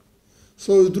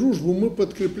 Свою дружбу мы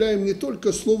подкрепляем не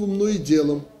только словом, но и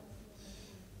делом.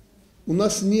 У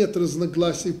нас нет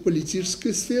разногласий в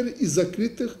политической сфере и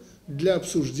закрытых для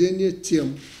обсуждения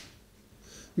тем.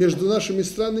 Между нашими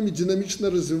странами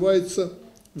динамично развиваются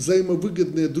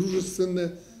взаимовыгодные,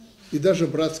 дружественные и даже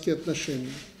братские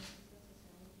отношения.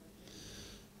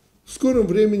 В скором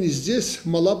времени здесь, в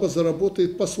Малабо,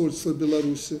 заработает посольство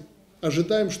Беларуси.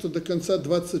 Ожидаем, что до конца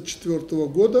 2024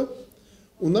 года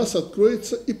у нас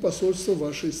откроется и посольство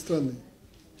вашей страны.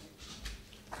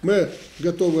 Мы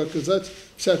готовы оказать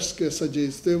всяческое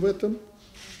содействие в этом.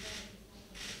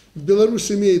 Беларусь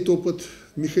имеет опыт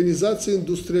механизации,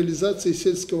 индустриализации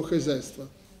сельского хозяйства.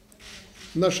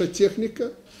 Наша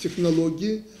техника,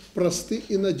 технологии просты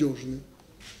и надежны.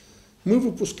 Мы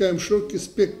выпускаем широкий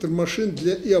спектр машин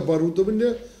и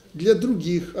оборудования для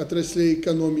других отраслей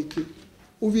экономики.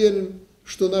 Уверен,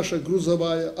 что наша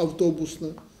грузовая,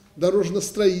 автобусная,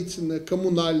 дорожно-строительная,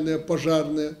 коммунальная,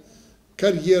 пожарная,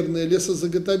 карьерная,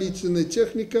 лесозаготовительная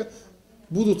техника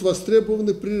будут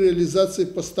востребованы при реализации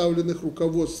поставленных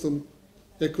руководством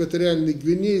Экваториальной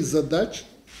Гвинеи задач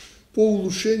по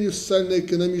улучшению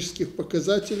социально-экономических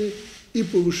показателей и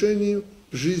повышению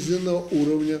жизненного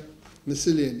уровня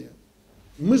населения.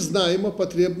 Мы знаем о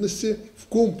потребности в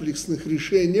комплексных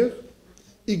решениях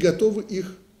и готовы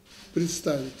их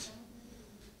представить.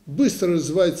 Быстро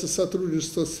развивается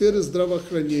сотрудничество в сфере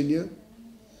здравоохранения.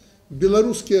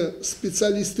 Белорусские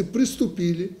специалисты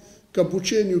приступили к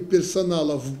обучению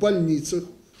персонала в больницах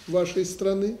вашей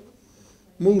страны.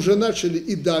 Мы уже начали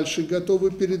и дальше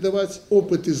готовы передавать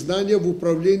опыт и знания в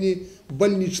управлении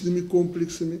больничными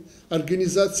комплексами,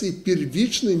 организации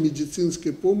первичной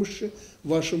медицинской помощи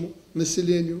вашему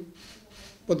населению,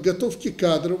 подготовки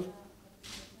кадров,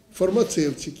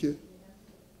 фармацевтики.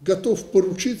 Готов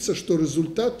поручиться, что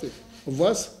результаты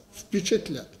вас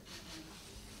впечатлят.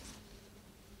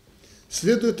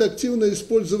 Следует активно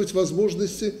использовать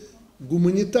возможности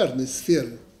гуманитарной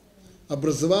сферы: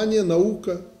 образование,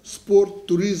 наука, спорт,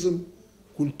 туризм,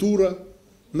 культура,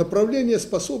 направления,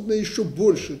 способные еще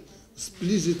больше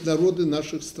сблизить народы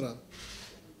наших стран.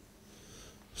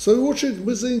 В свою очередь,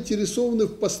 мы заинтересованы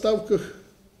в поставках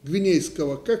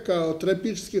гвинейского какао,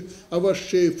 тропических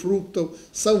овощей, фруктов,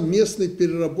 совместной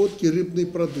переработки рыбной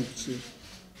продукции.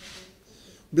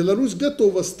 Беларусь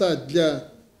готова стать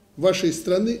для вашей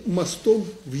страны мостом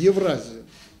в Евразию.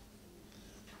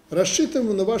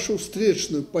 Рассчитываем на вашу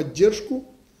встречную поддержку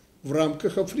в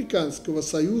рамках Африканского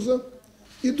союза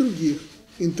и других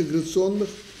интеграционных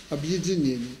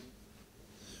объединений.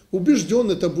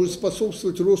 Убежден, это будет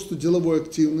способствовать росту деловой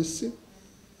активности.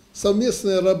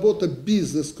 Совместная работа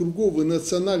бизнес-кругов и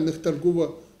национальных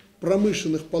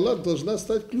торгово-промышленных палат должна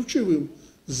стать ключевым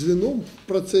звеном в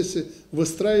процессе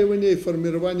выстраивания и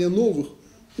формирования новых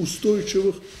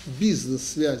устойчивых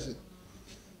бизнес-связей.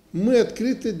 Мы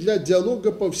открыты для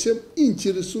диалога по всем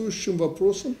интересующим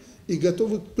вопросам и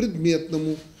готовы к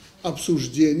предметному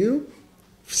обсуждению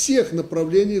всех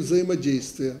направлений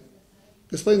взаимодействия.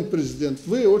 Господин президент,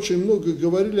 вы очень много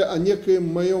говорили о некоем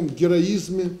моем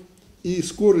героизме и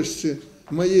скорости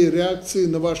моей реакции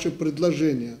на ваши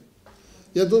предложения.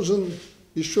 Я должен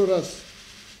еще раз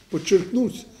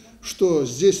подчеркнуть, что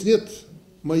здесь нет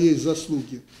моей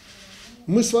заслуги.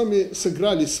 Мы с вами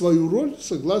сыграли свою роль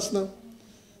согласно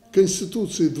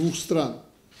Конституции двух стран.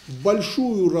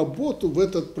 Большую работу в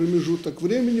этот промежуток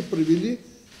времени провели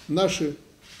наши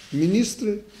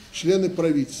министры, члены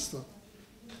правительства.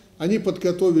 Они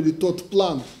подготовили тот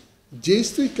план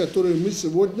действий, который мы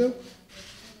сегодня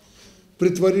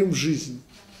притворим в жизнь.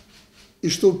 И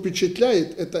что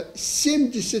впечатляет, это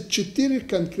 74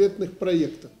 конкретных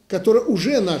проекта, которые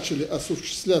уже начали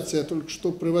осуществляться. Я только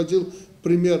что приводил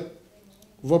пример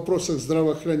в вопросах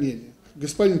здравоохранения.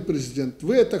 Господин президент,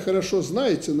 вы это хорошо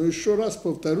знаете, но еще раз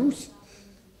повторюсь,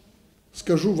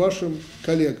 скажу вашим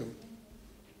коллегам.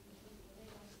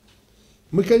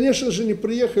 Мы, конечно же, не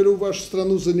приехали в вашу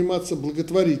страну заниматься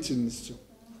благотворительностью.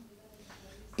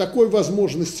 Такой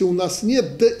возможности у нас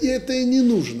нет, да и это и не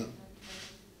нужно.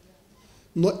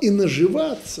 Но и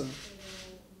наживаться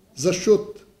за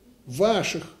счет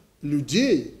ваших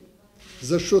людей,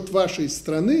 за счет вашей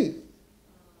страны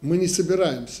мы не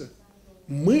собираемся.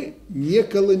 Мы не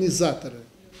колонизаторы,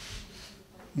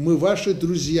 мы ваши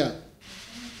друзья.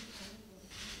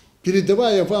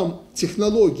 Передавая вам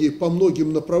технологии по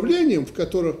многим направлениям, в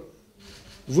которых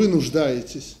вы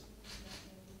нуждаетесь,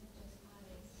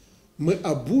 мы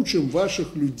обучим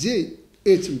ваших людей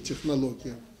этим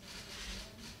технологиям.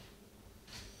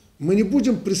 Мы не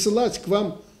будем присылать к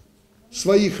вам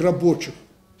своих рабочих.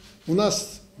 У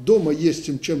нас дома есть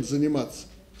им чем заниматься.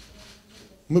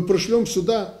 Мы пришлем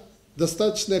сюда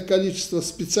достаточное количество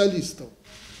специалистов,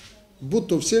 будь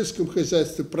то в сельском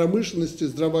хозяйстве, промышленности,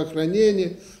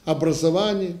 здравоохранении,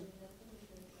 образовании.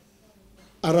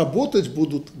 А работать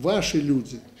будут ваши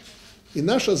люди. И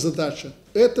наша задача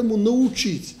 – этому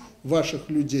научить ваших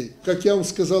людей. Как я вам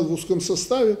сказал в узком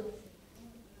составе,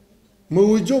 мы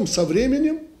уйдем со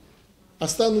временем,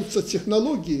 останутся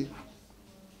технологии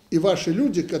и ваши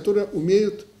люди, которые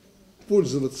умеют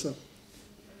пользоваться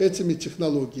этими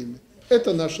технологиями.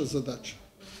 Это наша задача.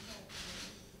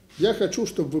 Я хочу,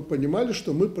 чтобы вы понимали,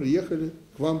 что мы приехали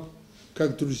к вам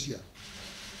как друзья.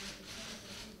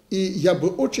 И я бы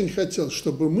очень хотел,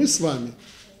 чтобы мы с вами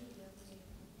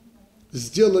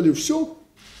сделали все,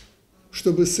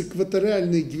 чтобы с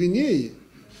экваториальной Гвинеи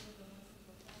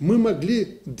мы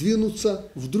могли двинуться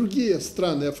в другие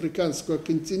страны африканского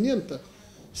континента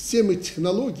с теми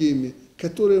технологиями,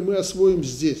 которые мы освоим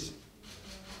здесь.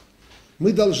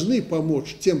 Мы должны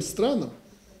помочь тем странам,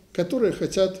 которые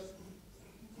хотят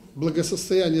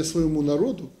благосостояния своему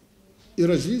народу и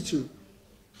развитию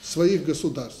своих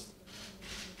государств.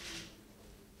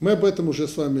 Мы об этом уже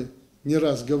с вами не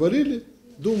раз говорили,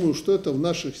 думаю, что это в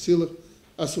наших силах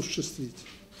осуществить.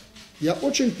 Я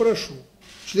очень прошу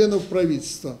членов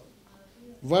правительства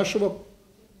вашего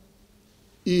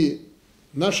и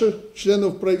наших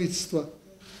членов правительства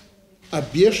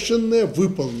обещанное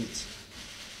выполнить.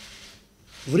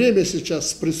 Время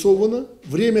сейчас спрессовано,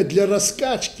 время для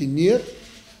раскачки нет.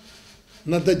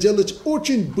 Надо делать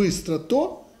очень быстро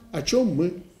то, о чем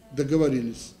мы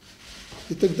договорились.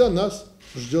 И тогда нас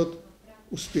ждет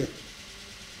успех.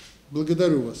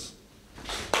 Благодарю вас.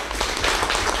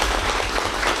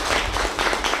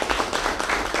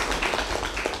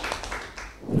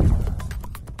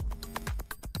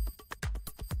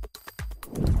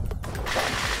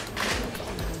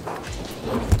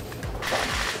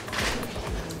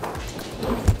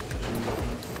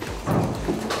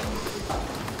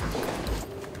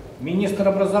 Министр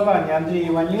образования Андрей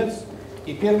Иванец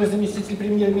и первый заместитель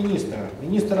премьер-министра,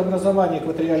 министр образования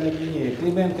Экваториальной Гвинеи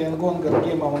Климента Энгонга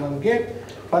Гема Оненге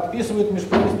подписывают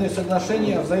межправительственное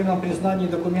соглашение о взаимном признании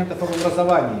документов об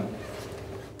образовании.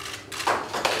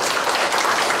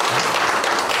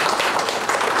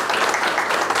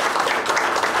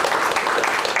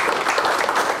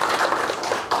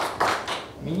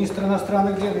 Министр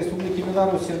иностранных дел Республики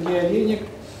Беларусь Сергей Олейник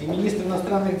и министр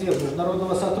иностранных дел,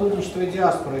 международного сотрудничества и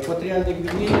диаспоры Экваториальной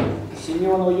Гвинеи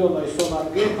Симеон Ойона и Сон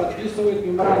Ангель подписывают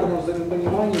меморандум о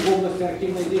взаимопонимании в области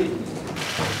архивной деятельности.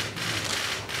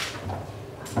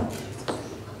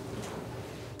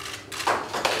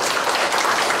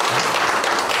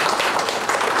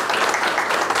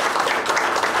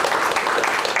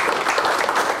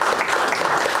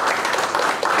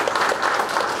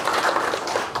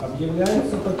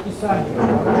 Объявляется подписание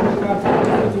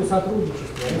карты сотрудничества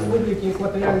Республики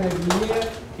Экваториальная Гвинея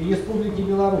и Республики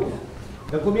Беларусь.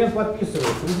 Документ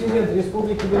подписывают президент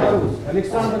Республики Беларусь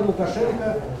Александр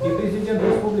Лукашенко и президент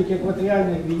Республики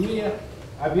Экваториальная Гвинея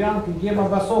Абианг Гема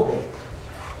Басогу.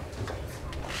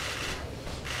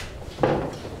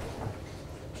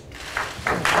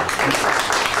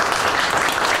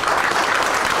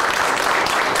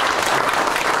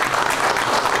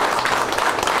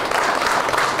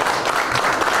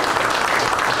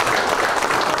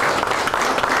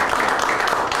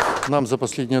 Нам за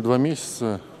последние 2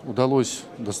 месяца удалось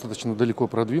достаточно далеко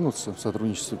продвинуться в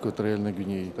сотрудничестве с Экваториальной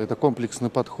Гвинеей. Это комплексный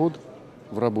подход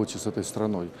в работе с этой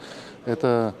страной.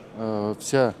 Это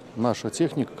вся наша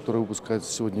техника, которая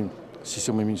выпускается сегодня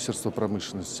системой Министерства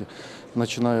промышленности,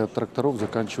 начиная от тракторов,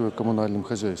 заканчивая коммунальным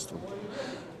хозяйством.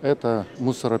 Это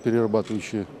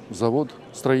мусороперерабатывающий завод,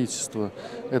 строительство,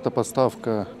 это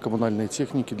поставка коммунальной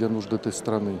техники для нужд этой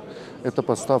страны, это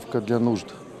поставка для нужд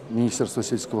Министерства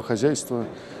сельского хозяйства,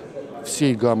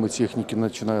 всей гаммы техники,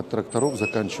 начиная от тракторов,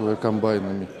 заканчивая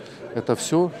комбайнами. Это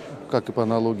все, как и по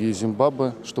аналогии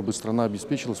Зимбабве, чтобы страна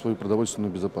обеспечила свою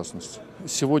продовольственную безопасность.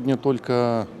 Сегодня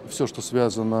только все, что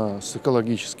связано с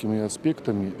экологическими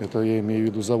аспектами, это я имею в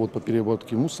виду завод по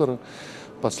переработке мусора,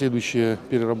 последующая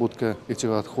переработка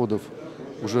этих отходов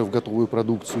уже в готовую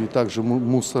продукцию, и также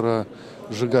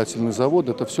мусоросжигательный завод,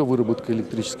 это все выработка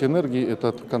электрической энергии,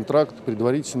 этот контракт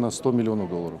предварительно $100 миллионов.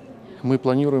 Мы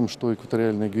планируем, что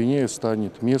Экваториальная Гвинея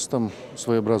станет местом,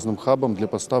 своеобразным хабом для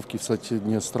поставки в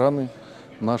соседние страны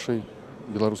нашей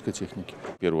белорусской техники.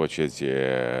 В первую очередь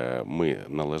мы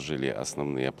наложили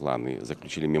основные планы,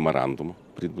 заключили меморандум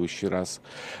в предыдущий раз,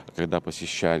 когда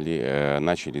посещали,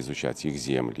 начали изучать их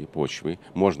земли, почвы,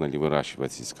 можно ли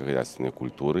выращивать сельскохозяйственные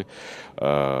культуры.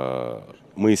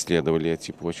 Мы исследовали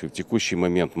эти почвы. В текущий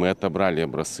момент мы отобрали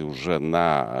образцы уже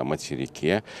на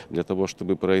материке для того,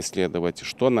 чтобы происследовать,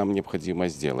 что нам необходимо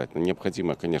сделать.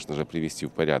 Необходимо, конечно же, привести в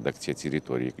порядок те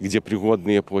территории, где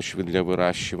пригодные почвы для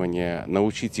выращивания,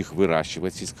 научить их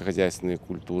выращивать сельскохозяйственные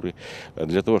культуры.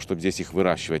 Для того, чтобы здесь их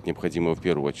выращивать, необходимо в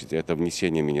первую очередь это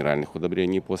внесение минеральных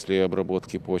удобрений после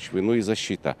обработки почвы, ну и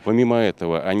защита. Помимо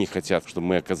этого, они хотят, чтобы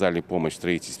мы оказали помощь в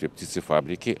строительстве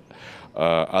птицефабрики,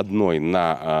 одной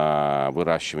на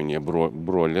выращивание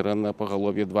бройлера на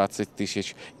поголовье 20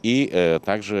 тысяч и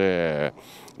также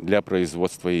для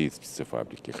производства яиц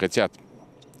птицефабрики. Хотят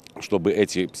чтобы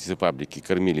эти птицефабрики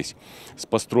кормились с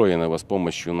построенного с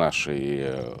помощью нашей,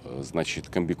 значит,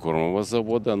 комбикормового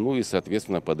завода, ну и,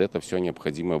 соответственно, под это все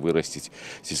необходимо вырастить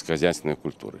сельскохозяйственные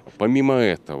культуры. Помимо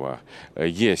этого,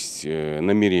 есть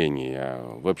намерение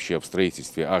вообще в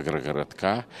строительстве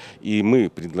агрогородка, и мы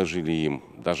предложили им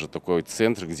даже такой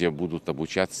центр, где будут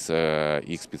обучаться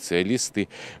их специалисты,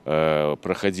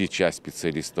 проходить часть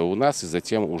специалистов у нас, и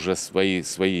затем уже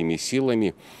своими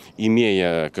силами,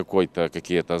 имея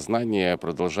какие-то знания,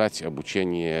 продолжать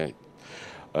обучение.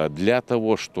 Для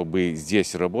того, чтобы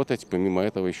здесь работать, помимо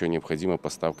этого еще необходима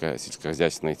поставка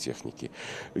сельскохозяйственной техники.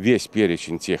 Весь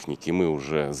перечень техники мы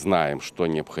уже знаем, что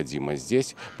необходимо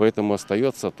здесь, поэтому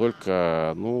остается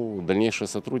только дальнейшее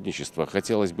сотрудничество.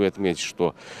 Хотелось бы отметить,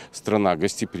 что страна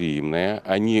гостеприимная,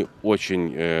 они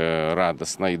очень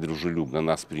радостно и дружелюбно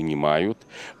нас принимают,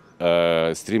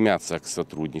 стремятся к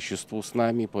сотрудничеству с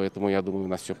нами, поэтому я думаю, у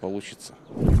нас все получится.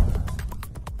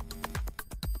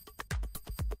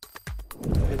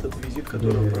 Этот визит,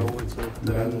 который проводится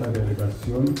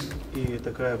и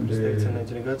такая представительная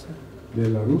делегация,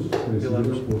 Беларусь,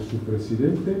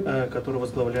 который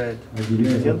возглавляет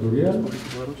президент Республики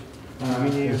Беларусь,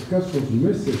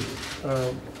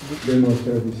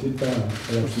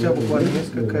 спустя буквально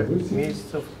несколько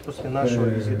месяцев после нашего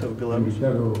визита в Беларусь,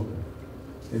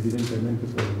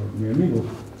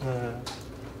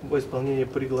 в исполнении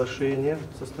приглашения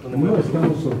со стороны моего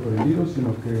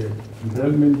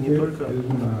не только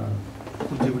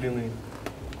удивлены.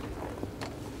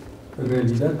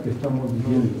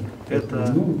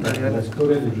 Это реальность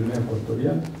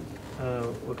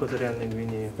в экваториальной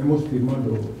Гвинее.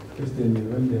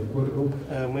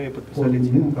 Мы подписали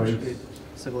эти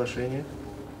соглашения.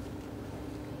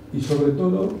 И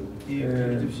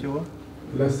прежде всего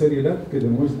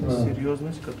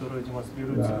серьезность, которая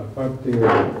демонстрируется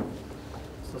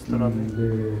со стороны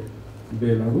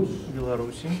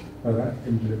Беларуси для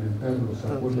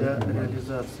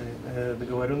реализации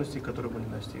договоренностей, которые были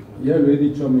достигнуты.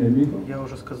 Я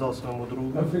уже сказал своему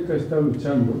другу,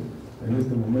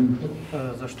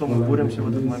 за что мы боремся в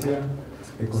этот момент,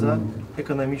 за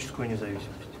экономическую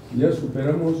независимость.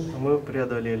 Мы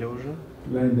преодолели уже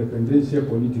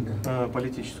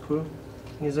политическую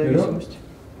независимость,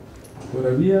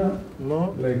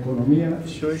 но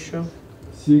все еще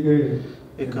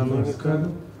экономика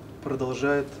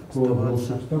продолжает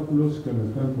оставаться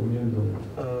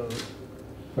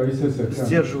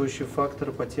сдерживающий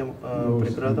фактор по тем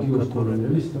преградам, которые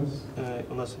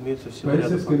у нас имеются в силу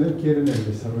ряда факторов.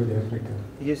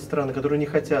 Есть страны, которые не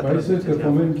хотят развития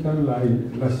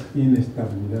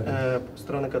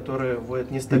страны, которые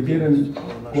вводят нестабильность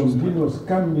в нашу страну,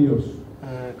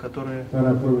 которые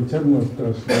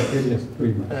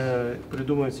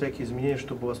придумывают всякие изменения,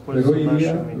 чтобы воспользоваться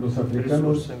нашими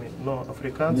ресурсами. Но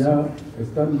африканцы,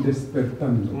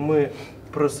 мы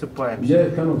просыпаемся.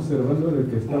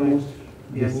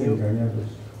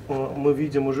 Мы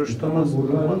видим уже, что нас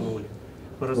обманули,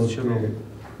 разочаровали.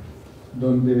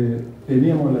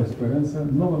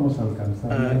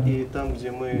 И там,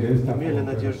 где мы имели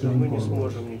надежду, мы не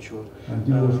сможем ничего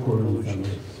получить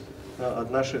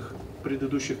от наших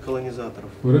предыдущих колонизаторов.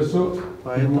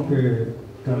 Поэтому мы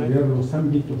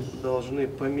должны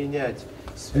поменять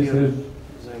сферы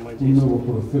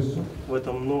взаимодействия в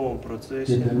этом новом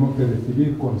процессе,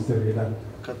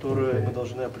 который мы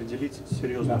должны определить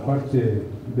серьезно.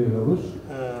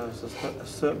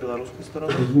 С белорусской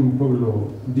стороны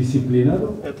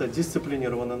это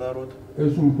дисциплинированный народ.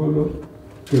 Это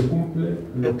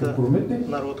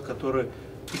народ, который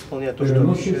исполняет то, что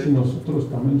обещает.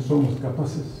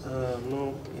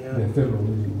 Но я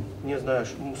не знаю,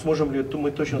 сможем ли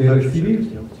мы точно так же все это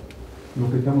сделать.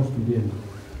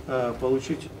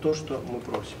 Получить то, что мы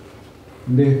просим.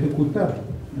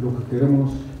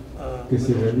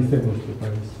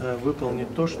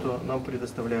 Выполнить то, что нам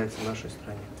предоставляется в нашей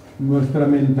стране.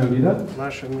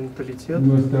 Наша менталитет,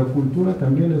 наша культура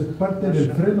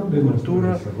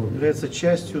является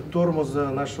частью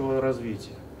тормоза нашего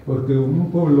развития.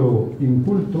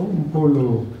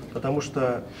 Потому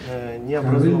что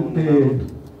необразованный народ,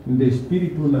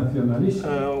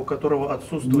 у которого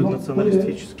отсутствует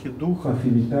националистический дух,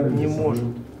 не может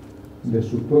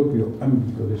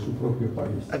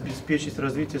обеспечить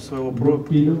развитие своего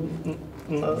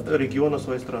региона,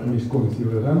 своей страны.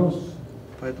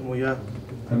 Поэтому я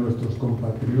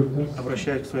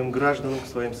обращаюсь к своим гражданам, к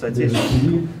своим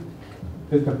соотечественникам,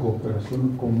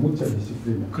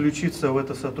 включиться в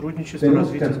это сотрудничество,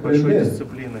 развитие с большой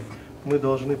дисциплиной. Мы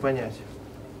должны понять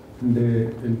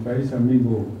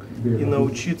и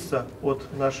научиться от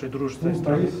нашей дружественной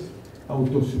страны.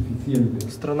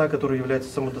 Страна, которая является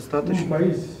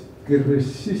самодостаточной,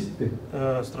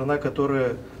 страна,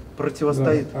 которая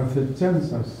противостоит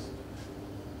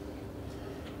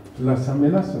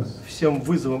всем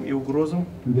вызовам и угрозам,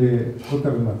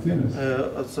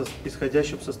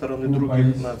 исходящим со стороны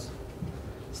других наций.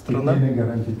 Страна,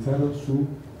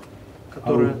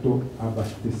 которая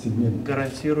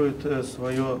гарантирует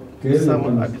свое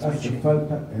самообеспечение.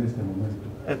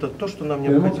 Это то, что нам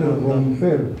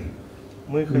необходимо.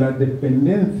 Мы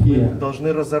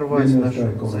должны разорвать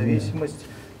нашу зависимость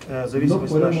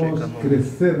нашей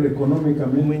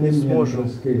экономики. Мы не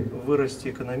сможем вырасти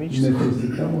экономически,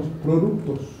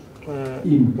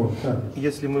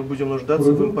 если мы будем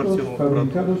нуждаться в импортируемых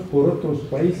продуктах,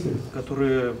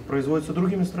 которые производятся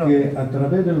другими странами,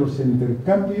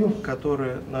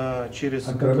 которые через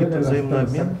какие-то взаимные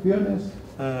обмены,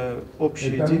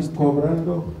 общие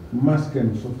действия,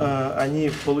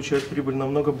 они получают прибыль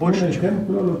намного больше, чем.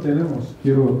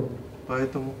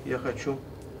 Поэтому я хочу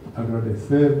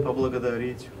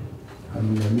поблагодарить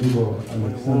моего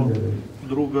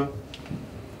друга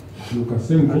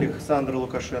Александра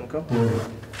Лукашенко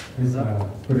за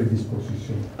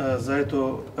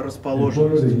эту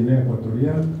расположенность,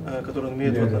 которую он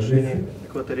имеет в отношении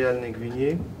экваториальной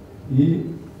Гвинеи.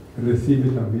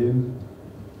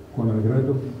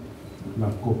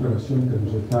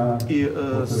 И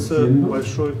с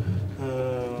большой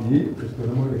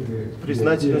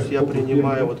признательностью я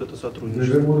принимаю вот это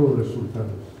сотрудничество.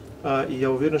 И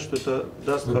я уверен, что это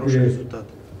даст хороший результат.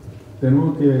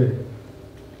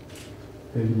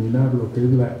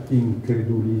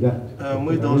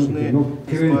 Мы должны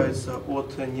избавиться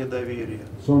от недоверия.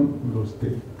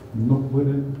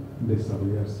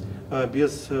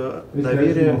 Без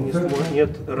доверия нет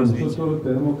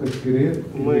развития.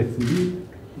 Мы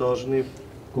должны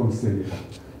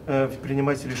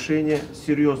принимать решения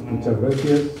серьезным.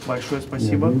 Большое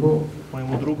спасибо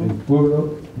моему другу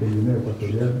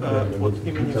от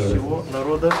имени всего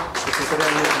народа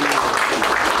экваториальной Гвинеи.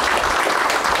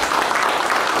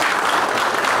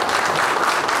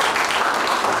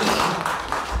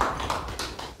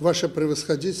 Ваше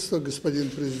превосходительство, господин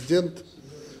президент,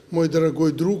 мой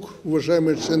дорогой друг,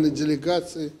 уважаемые члены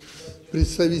делегации,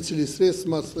 представители средств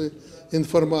массовой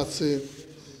информации.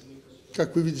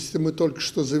 Как вы видите, мы только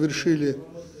что завершили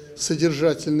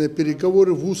содержательные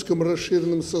переговоры в узком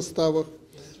расширенном составе,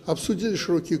 обсудили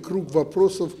широкий круг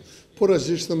вопросов по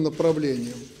различным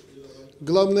направлениям.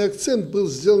 Главный акцент был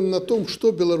сделан на том,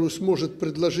 что Беларусь может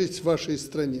предложить вашей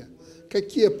стране,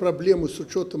 какие проблемы с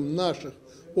учетом наших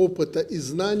опыта и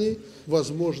знаний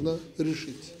возможно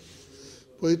решить.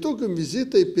 По итогам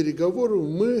визита и переговоров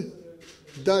мы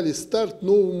дали старт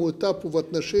новому этапу в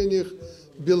отношениях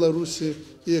Беларуси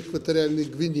и экваториальной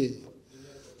Гвинеи.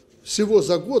 Всего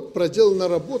за год проделана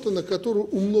работа, на которую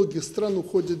у многих стран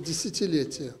уходят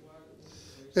десятилетия.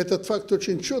 Этот факт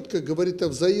очень четко говорит о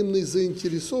взаимной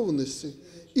заинтересованности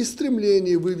и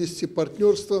стремлении вывести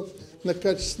партнерство на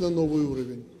качественно новый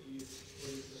уровень.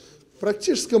 В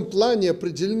практическом плане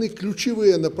определены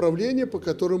ключевые направления, по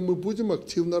которым мы будем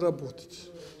активно работать,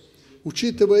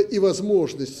 учитывая и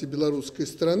возможности белорусской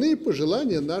страны, и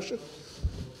пожелания наших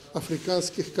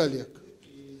африканских коллег.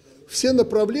 Все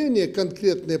направления,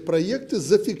 конкретные проекты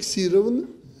зафиксированы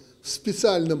в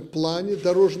специальном плане,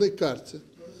 дорожной карте.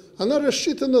 Она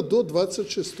рассчитана до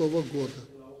 2026 года.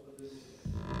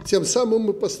 Тем самым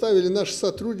мы поставили наше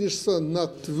сотрудничество на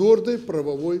твердый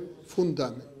правовой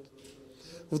фундамент.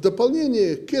 В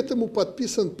дополнение к этому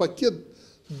подписан пакет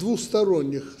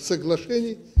двусторонних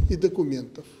соглашений и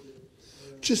документов.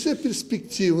 В числе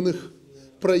перспективных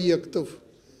проектов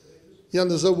я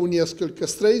назову несколько: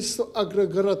 строительство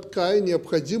агрогородка и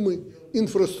необходимой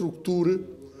инфраструктуры,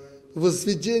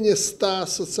 возведение 100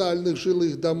 социальных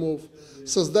жилых домов,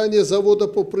 создание завода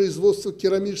по производству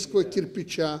керамического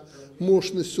кирпича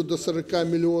мощностью до 40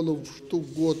 миллионов штук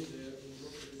в год,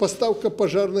 поставка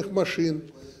пожарных машин,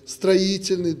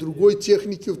 строительной, другой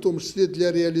техники, в том числе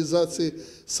для реализации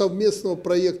совместного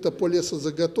проекта по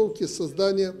лесозаготовке,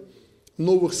 создания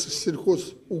новых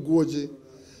сельхозугодий,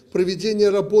 проведение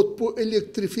работ по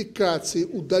электрификации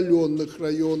удаленных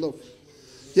районов.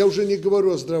 Я уже не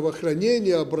говорю о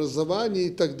здравоохранении, образовании и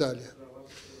так далее.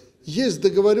 Есть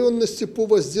договоренности по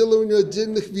возделыванию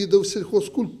отдельных видов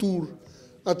сельхозкультур,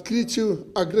 открытию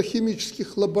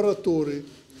агрохимических лабораторий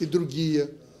и другие.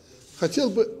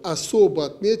 Хотел бы особо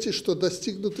отметить, что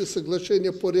достигнуты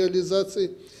соглашения по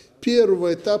реализации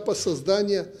первого этапа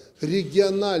создания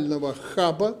регионального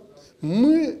хаба.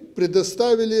 Мы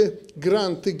предоставили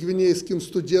гранты гвинейским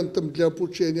студентам для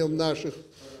обучения в наших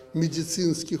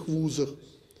медицинских вузах.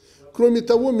 Кроме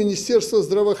того, Министерство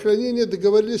здравоохранения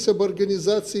договорились об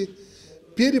организации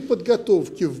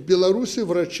переподготовки в Беларуси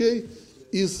врачей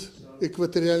из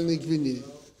Экваториальной Гвинеи.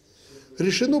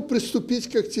 Решено приступить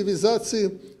к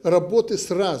активизации работы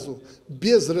сразу,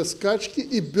 без раскачки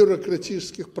и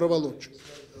бюрократических проволочек.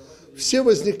 Все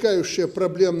возникающие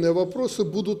проблемные вопросы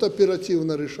будут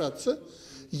оперативно решаться,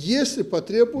 если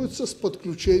потребуется, с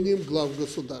подключением глав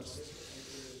государств.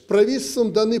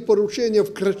 Правительством даны поручения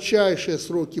в кратчайшие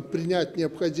сроки принять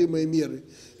необходимые меры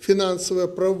 – финансовые,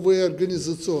 правовые,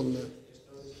 организационные.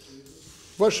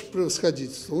 Ваше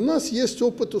превосходительство, у нас есть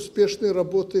опыт успешной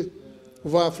работы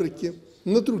в Африке,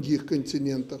 на других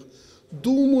континентах.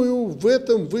 Думаю, в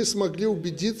этом вы смогли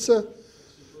убедиться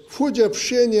в ходе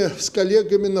общения с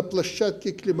коллегами на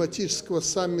площадке климатического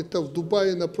саммита в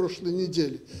Дубае на прошлой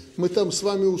неделе. Мы там с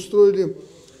вами устроили,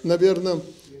 наверное,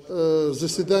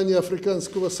 заседание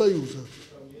Африканского союза.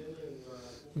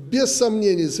 Без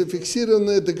сомнений,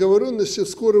 зафиксированные договоренности в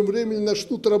скором времени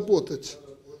начнут работать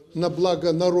на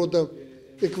благо народа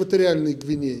Экваториальной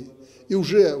Гвинеи. И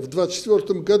уже в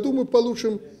 2024 году мы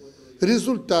получим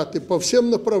результаты по всем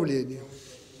направлениям.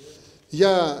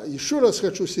 Я еще раз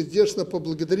хочу сердечно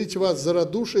поблагодарить вас за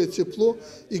радушие, тепло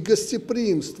и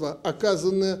гостеприимство,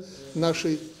 оказанное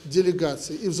нашей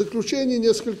делегации. И в заключение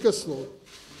несколько слов.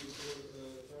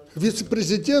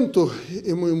 Вице-президенту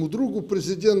и моему другу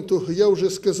президенту я уже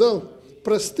сказал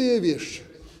простые вещи.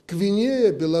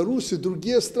 Гвинея, Беларусь и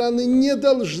другие страны не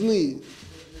должны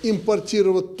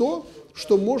импортировать то,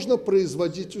 что можно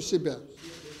производить у себя.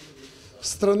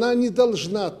 Страна не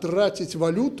должна тратить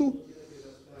валюту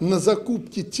на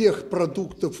закупки тех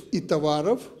продуктов и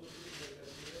товаров,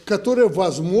 которые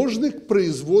возможны к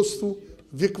производству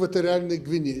в Экваториальной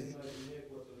Гвинее.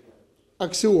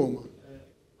 Аксиома.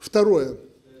 Второе.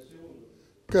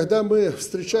 Когда мы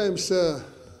встречаемся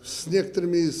с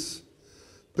некоторыми из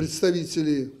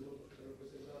представителей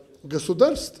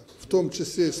государств, в том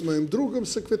числе и с моим другом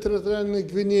с Экваториальной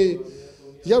Гвинеи,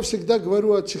 я всегда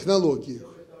говорю о технологиях.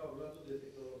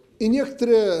 И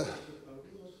некоторые,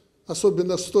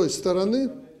 особенно с той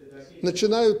стороны,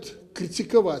 начинают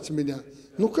критиковать меня.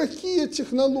 Ну какие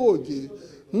технологии?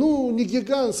 Ну не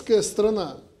гигантская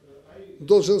страна.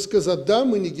 Должен сказать, да,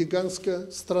 мы не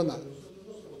гигантская страна.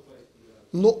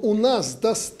 Но у нас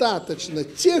достаточно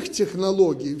тех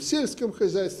технологий в сельском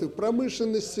хозяйстве, в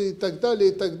промышленности и так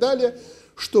далее,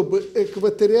 чтобы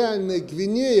Экваториальная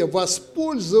Гвинея,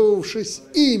 воспользовавшись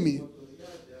ими,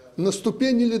 на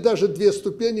ступень или даже 2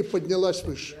 ступени поднялась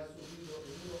выше.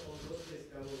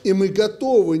 И мы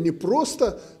готовы не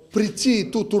просто прийти и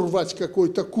тут урвать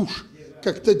какой-то куш,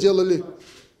 как это делали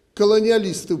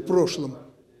колониалисты в прошлом,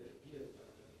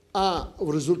 а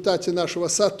в результате нашего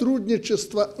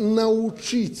сотрудничества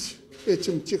научить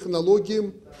этим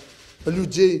технологиям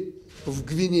людей в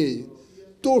Гвинее.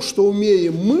 То, что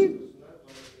умеем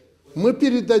мы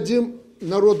передадим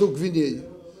народу Гвинеи.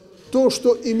 То,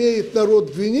 что имеет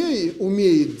народ Гвинеи,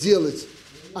 умеет делать,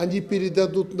 они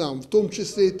передадут нам, в том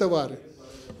числе и товары.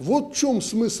 Вот в чем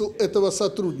смысл этого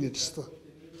сотрудничества.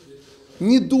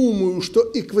 Не думаю, что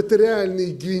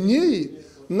Экваториальной Гвинеи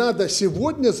надо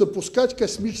сегодня запускать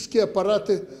космические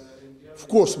аппараты в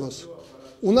космос.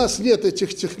 У нас нет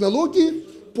этих технологий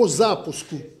по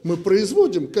запуску. Мы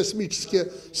производим космические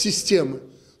системы,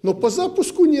 но по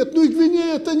запуску нет. Ну и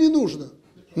Гвинее это не нужно.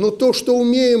 Но то, что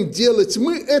умеем делать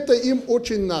мы, это им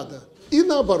очень надо. И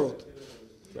наоборот.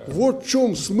 Вот в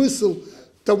чем смысл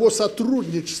того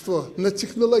сотрудничества на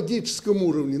технологическом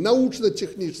уровне,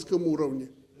 научно-техническом уровне.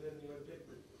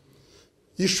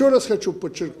 Еще раз хочу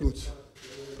подчеркнуть.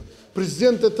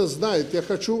 Президент это знает. Я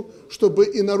хочу, чтобы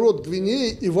и народ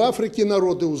Гвинеи, и в Африке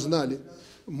народы узнали.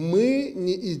 Мы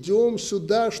не идем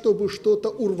сюда, чтобы что-то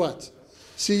урвать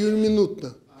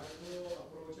сиюминутно.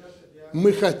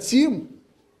 Мы хотим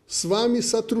с вами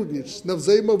сотрудничать на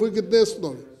взаимовыгодной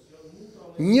основе.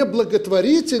 Не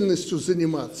благотворительностью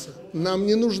заниматься нам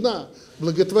не нужна.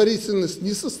 Благотворительность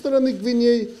ни со стороны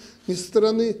Гвинеи, ни со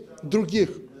стороны других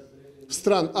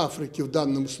стран Африки в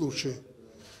данном случае.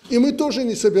 И мы тоже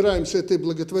не собираемся этой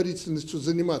благотворительностью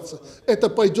заниматься. Это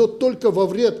пойдет только во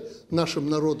вред нашим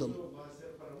народам.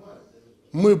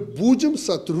 Мы будем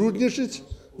сотрудничать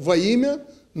во имя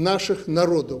наших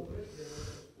народов.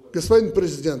 Господин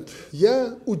президент,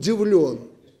 я удивлен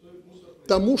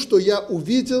тому, что я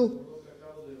увидел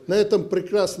на этом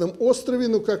прекрасном острове,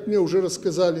 ну, как мне уже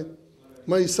рассказали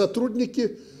мои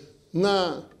сотрудники,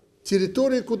 на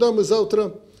территории, куда мы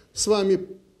завтра с вами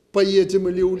поедем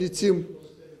или улетим.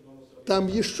 Там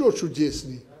еще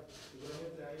чудесней.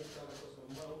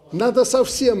 Надо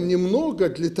совсем немного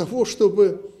для того,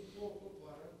 чтобы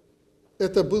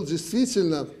это был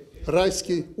действительно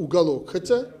райский уголок.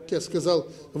 Хотя, как я сказал,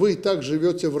 вы и так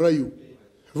живете в раю.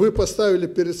 Вы поставили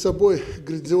перед собой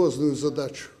грандиозную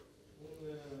задачу.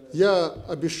 Я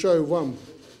обещаю вам,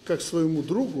 как своему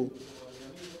другу,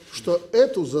 что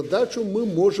эту задачу мы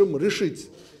можем решить.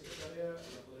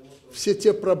 Все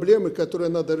те проблемы, которые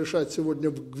надо решать сегодня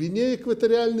в Гвинее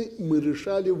экваториальной, мы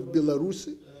решали в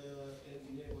Беларуси,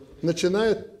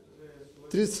 начиная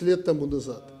 30 лет тому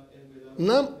назад.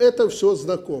 Нам это все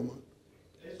знакомо.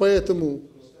 Поэтому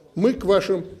мы к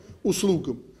вашим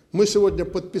услугам. Мы сегодня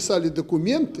подписали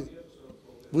документы,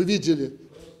 вы видели,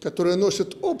 которые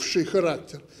носят общий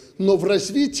характер, но в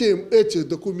развитии этих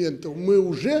документов мы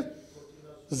уже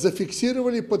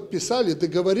зафиксировали, подписали,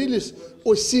 договорились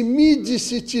о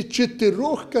 74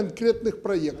 конкретных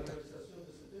проектах.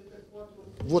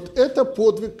 Вот это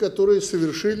подвиг, который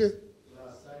совершили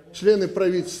члены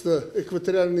правительства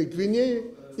Экваториальной Гвинеи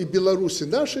и Беларуси,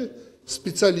 наши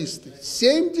специалисты.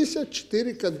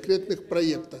 74 конкретных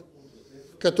проекта,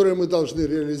 которые мы должны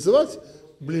реализовать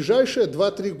в ближайшие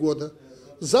 2-3 года.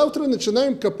 Завтра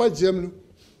начинаем копать землю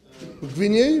в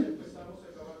Гвинее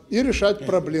и решать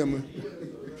проблемы.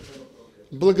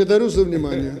 Благодарю за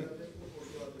внимание.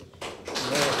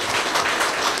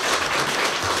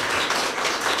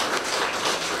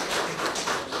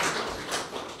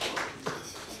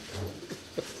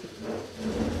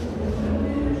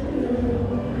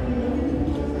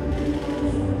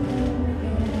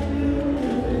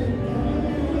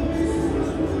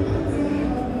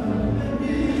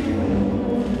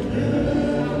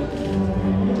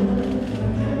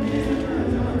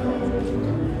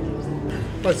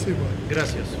 Спасибо.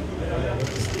 Gracias.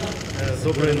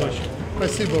 Доброй ночи.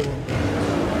 Спасибо вам.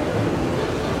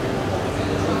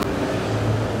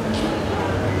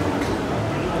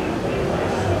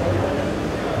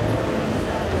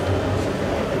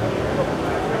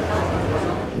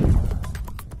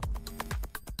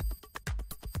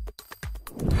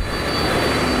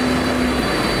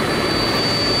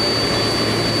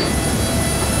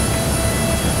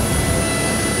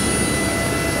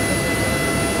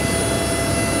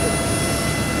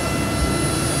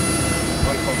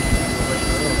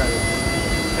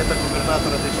 Это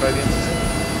губернатор этой провинции.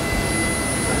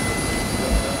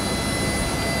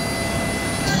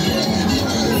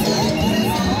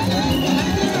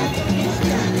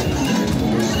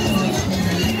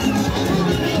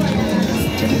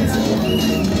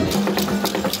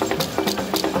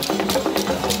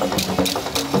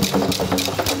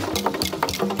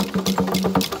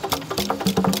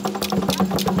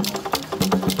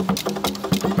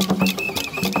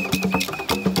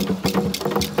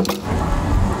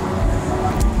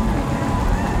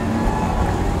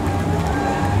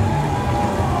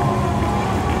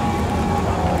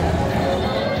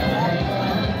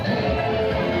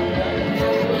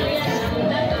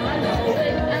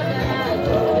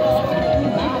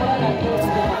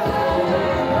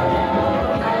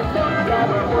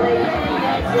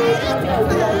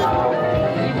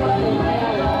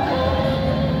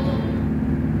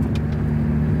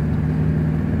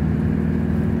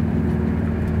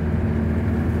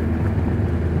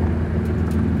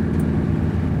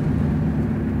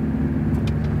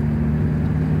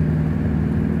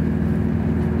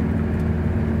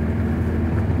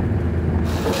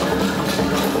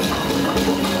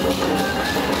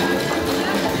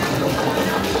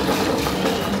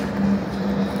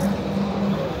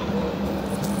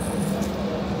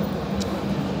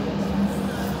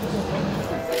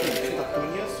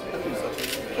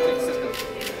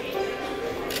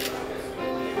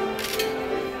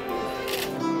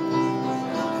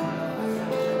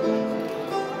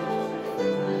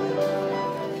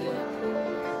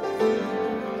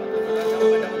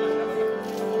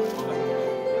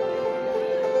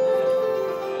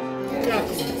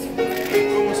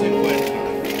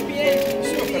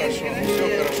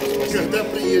 Когда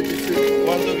приедете?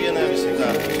 Cuando viene a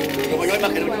visitar?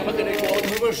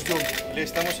 Мы вас ждем. Le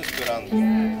estamos esperando.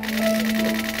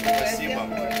 Спасибо.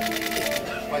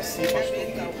 Спасибо, что...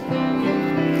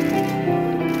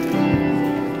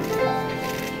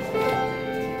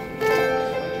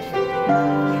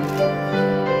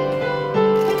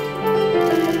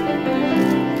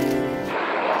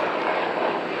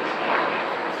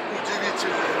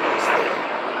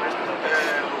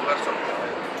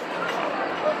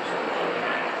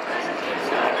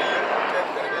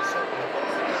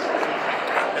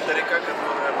 Это река,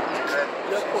 которая протекает по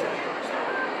всей территории.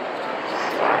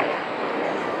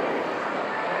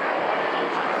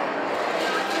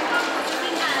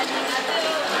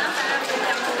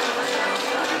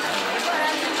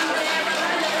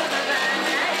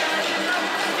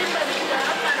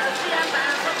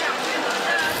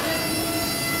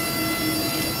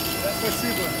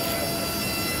 Спасибо.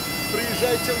 Приезжайте.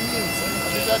 Приезжайте в Минск,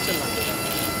 обязательно.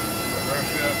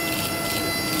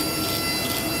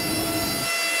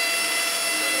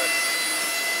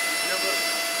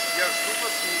 Я жду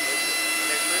вас в Минске.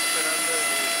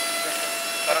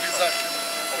 Обязательно.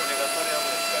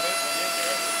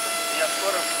 Я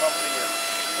скоро к вам приеду.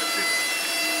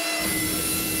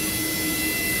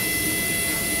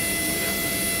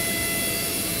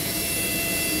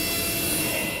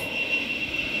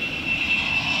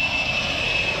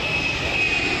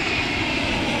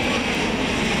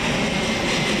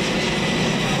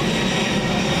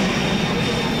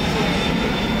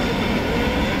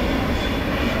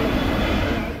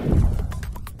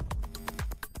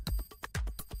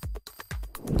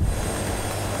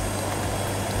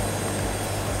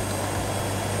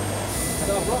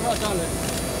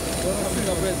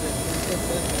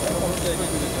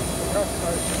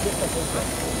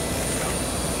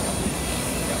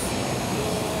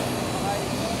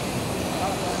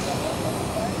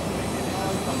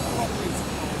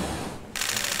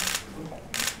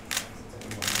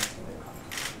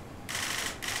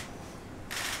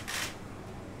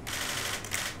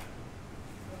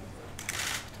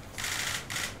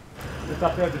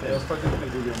 Господин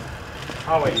президент,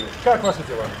 how are you? Как ваши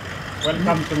дела?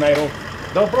 Welcome to Nairobi.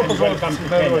 Добро пожаловать в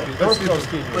Найроби. Спасибо.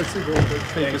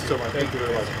 Thank you so much. Thank you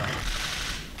very much.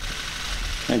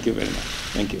 Thank you very much.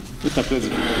 Thank you. Mr.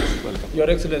 President, welcome. Your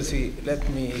Excellency, let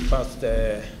me first,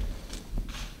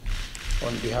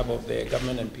 on behalf of the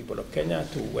government and people of Kenya,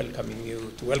 to welcome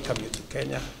you to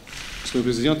Kenya. Господин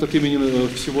президент, от имени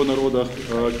всего народа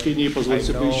Кении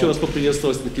позвольте еще раз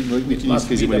поприветствовать на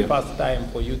кенийской земле.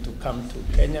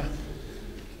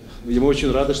 Мы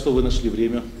очень рады, что вы нашли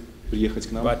время приехать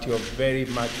к нам. Мы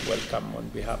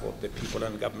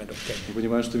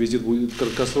понимаем, что визит будет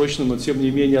краткосрочным, но тем не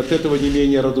менее от этого не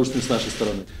менее радушный с нашей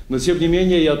стороны. Но тем не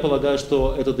менее я полагаю,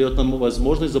 что это дает нам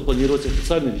возможность запланировать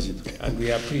официальный визит.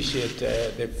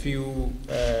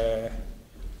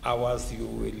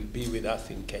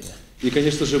 И,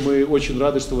 конечно же, мы очень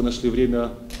рады, что вы нашли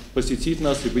время посетить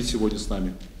нас и быть сегодня с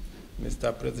нами.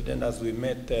 Mr. President, as we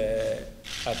met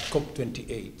at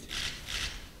COP28,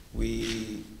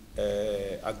 we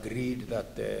agreed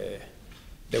that there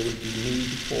will be need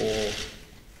for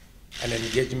an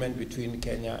engagement between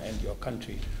Kenya and your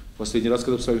country. Последний раз,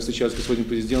 когда мы с вами встречались, господин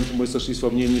президент, мы сошлись во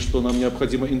мнении, что нам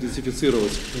необходимо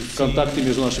интенсифицировать контакты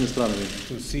между нашими странами.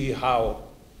 To see how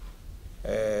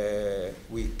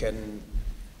we can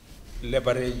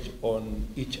leverage on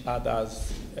each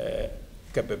other's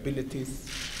capabilities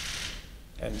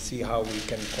and see how we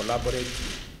can collaborate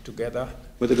together.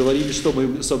 Мы договорились, что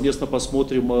мы совместно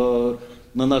посмотрим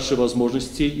на наши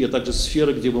возможности и также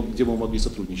сферы, где мы могли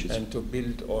сотрудничать. And to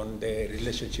build on the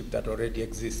relationship that already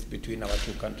exists between our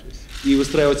two countries. И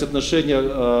выстраивать отношения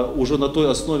уже на той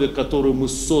основе, которую мы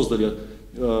создали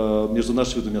между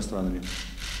нашими двумя странами.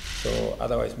 So,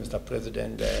 otherwise, Mr.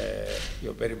 President,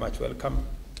 you're very much welcome.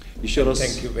 Еще раз,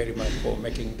 thank you very much for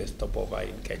making the stopover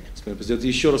in Kenya. Господин президент,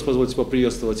 еще раз позвольте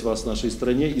поприветствовать вас в нашей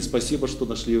стране и спасибо, что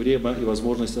нашли время и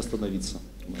возможность остановиться.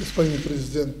 Господин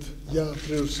президент, я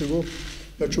прежде всего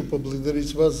хочу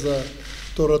поблагодарить вас за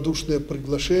то радушное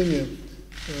приглашение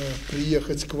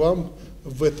приехать к вам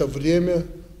в это время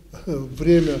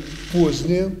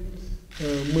позднее.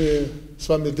 Мы с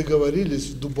вами договорились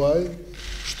в Дубае,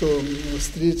 что мы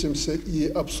встретимся и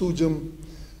обсудим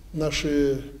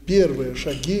наши первые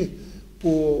шаги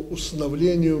по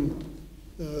установлению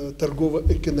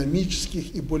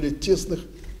торгово-экономических и более тесных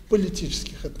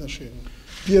политических отношений.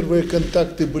 Первые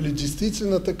контакты были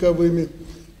действительно таковыми.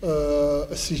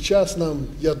 Сейчас нам,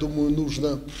 я думаю,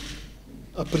 нужно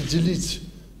определить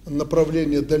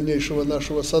направление дальнейшего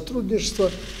нашего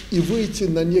сотрудничества и выйти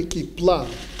на некий план,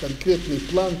 конкретный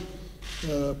план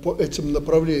по этим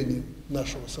направлениям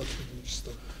нашего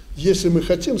сотрудничества. Если мы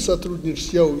хотим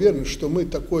сотрудничать, я уверен, что мы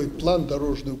такой план,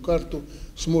 дорожную карту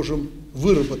сможем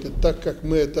выработать, так как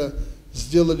мы это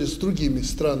сделали с другими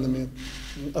странами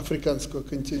африканского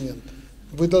континента.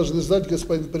 Вы должны знать,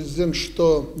 господин президент,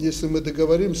 что если мы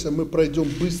договоримся, мы пройдем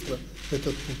быстро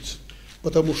этот путь,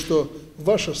 потому что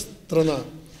ваша страна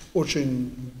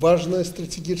очень важное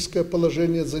стратегическое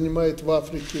положение занимает в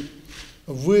Африке.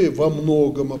 Вы во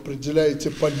многом определяете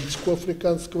политику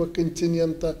африканского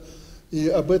континента, и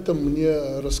об этом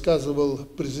мне рассказывал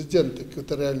президент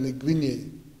Экваториальной Гвинеи.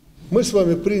 Мы с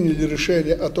вами приняли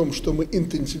решение о том, что мы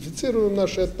интенсифицируем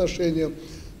наши отношения,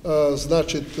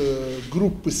 значит,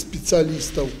 группы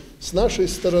специалистов с нашей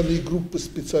стороны, группы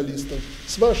специалистов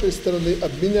с вашей стороны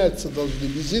обменяться должны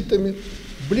визитами,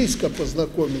 близко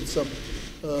познакомиться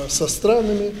со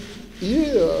странами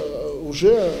и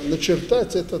уже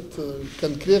начертать этот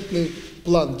конкретный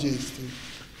план действий.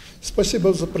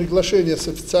 Спасибо за приглашение с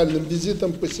официальным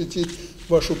визитом посетить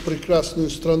вашу прекрасную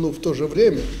страну. В то же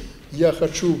время я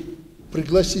хочу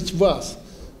пригласить вас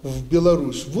в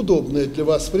Беларусь в удобное для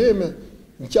вас время.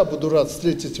 Я буду рад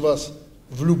встретить вас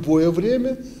в любое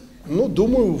время. Ну,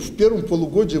 думаю, в первом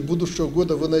полугодии будущего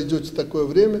года вы найдете такое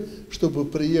время, чтобы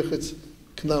приехать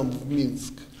к нам в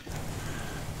Минск.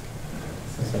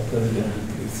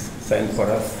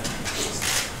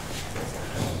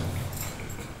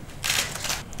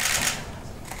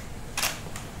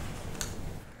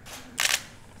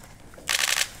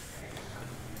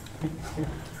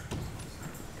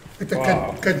 Это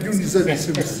ко Дню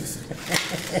независимости.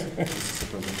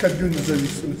 Ко Дню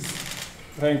независимости.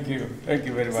 Thank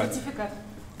you very much.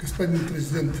 Господин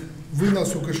президент, вы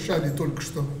нас угощали только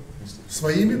что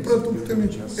своими продуктами.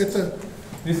 Это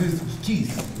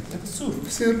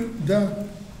сыр, да.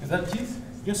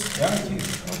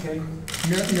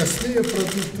 Мясные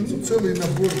продукты, ну, целый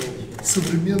набор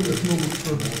современных новых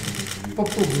продуктов.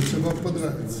 Попробуйте, вам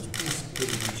понравится.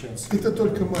 Это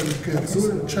только маленькая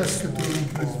доля, часть, которую мы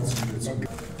производим.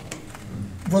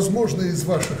 Возможно, из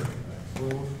ваших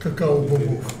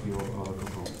какао-бобов.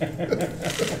 Thank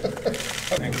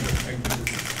you very much.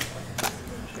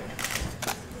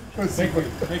 Thank you.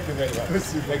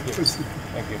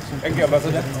 Thank you,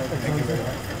 Ambassador. Thank you very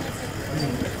much.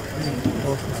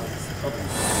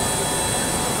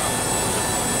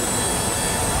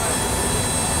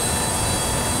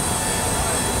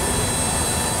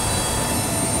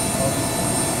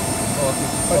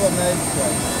 Have a nice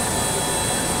time.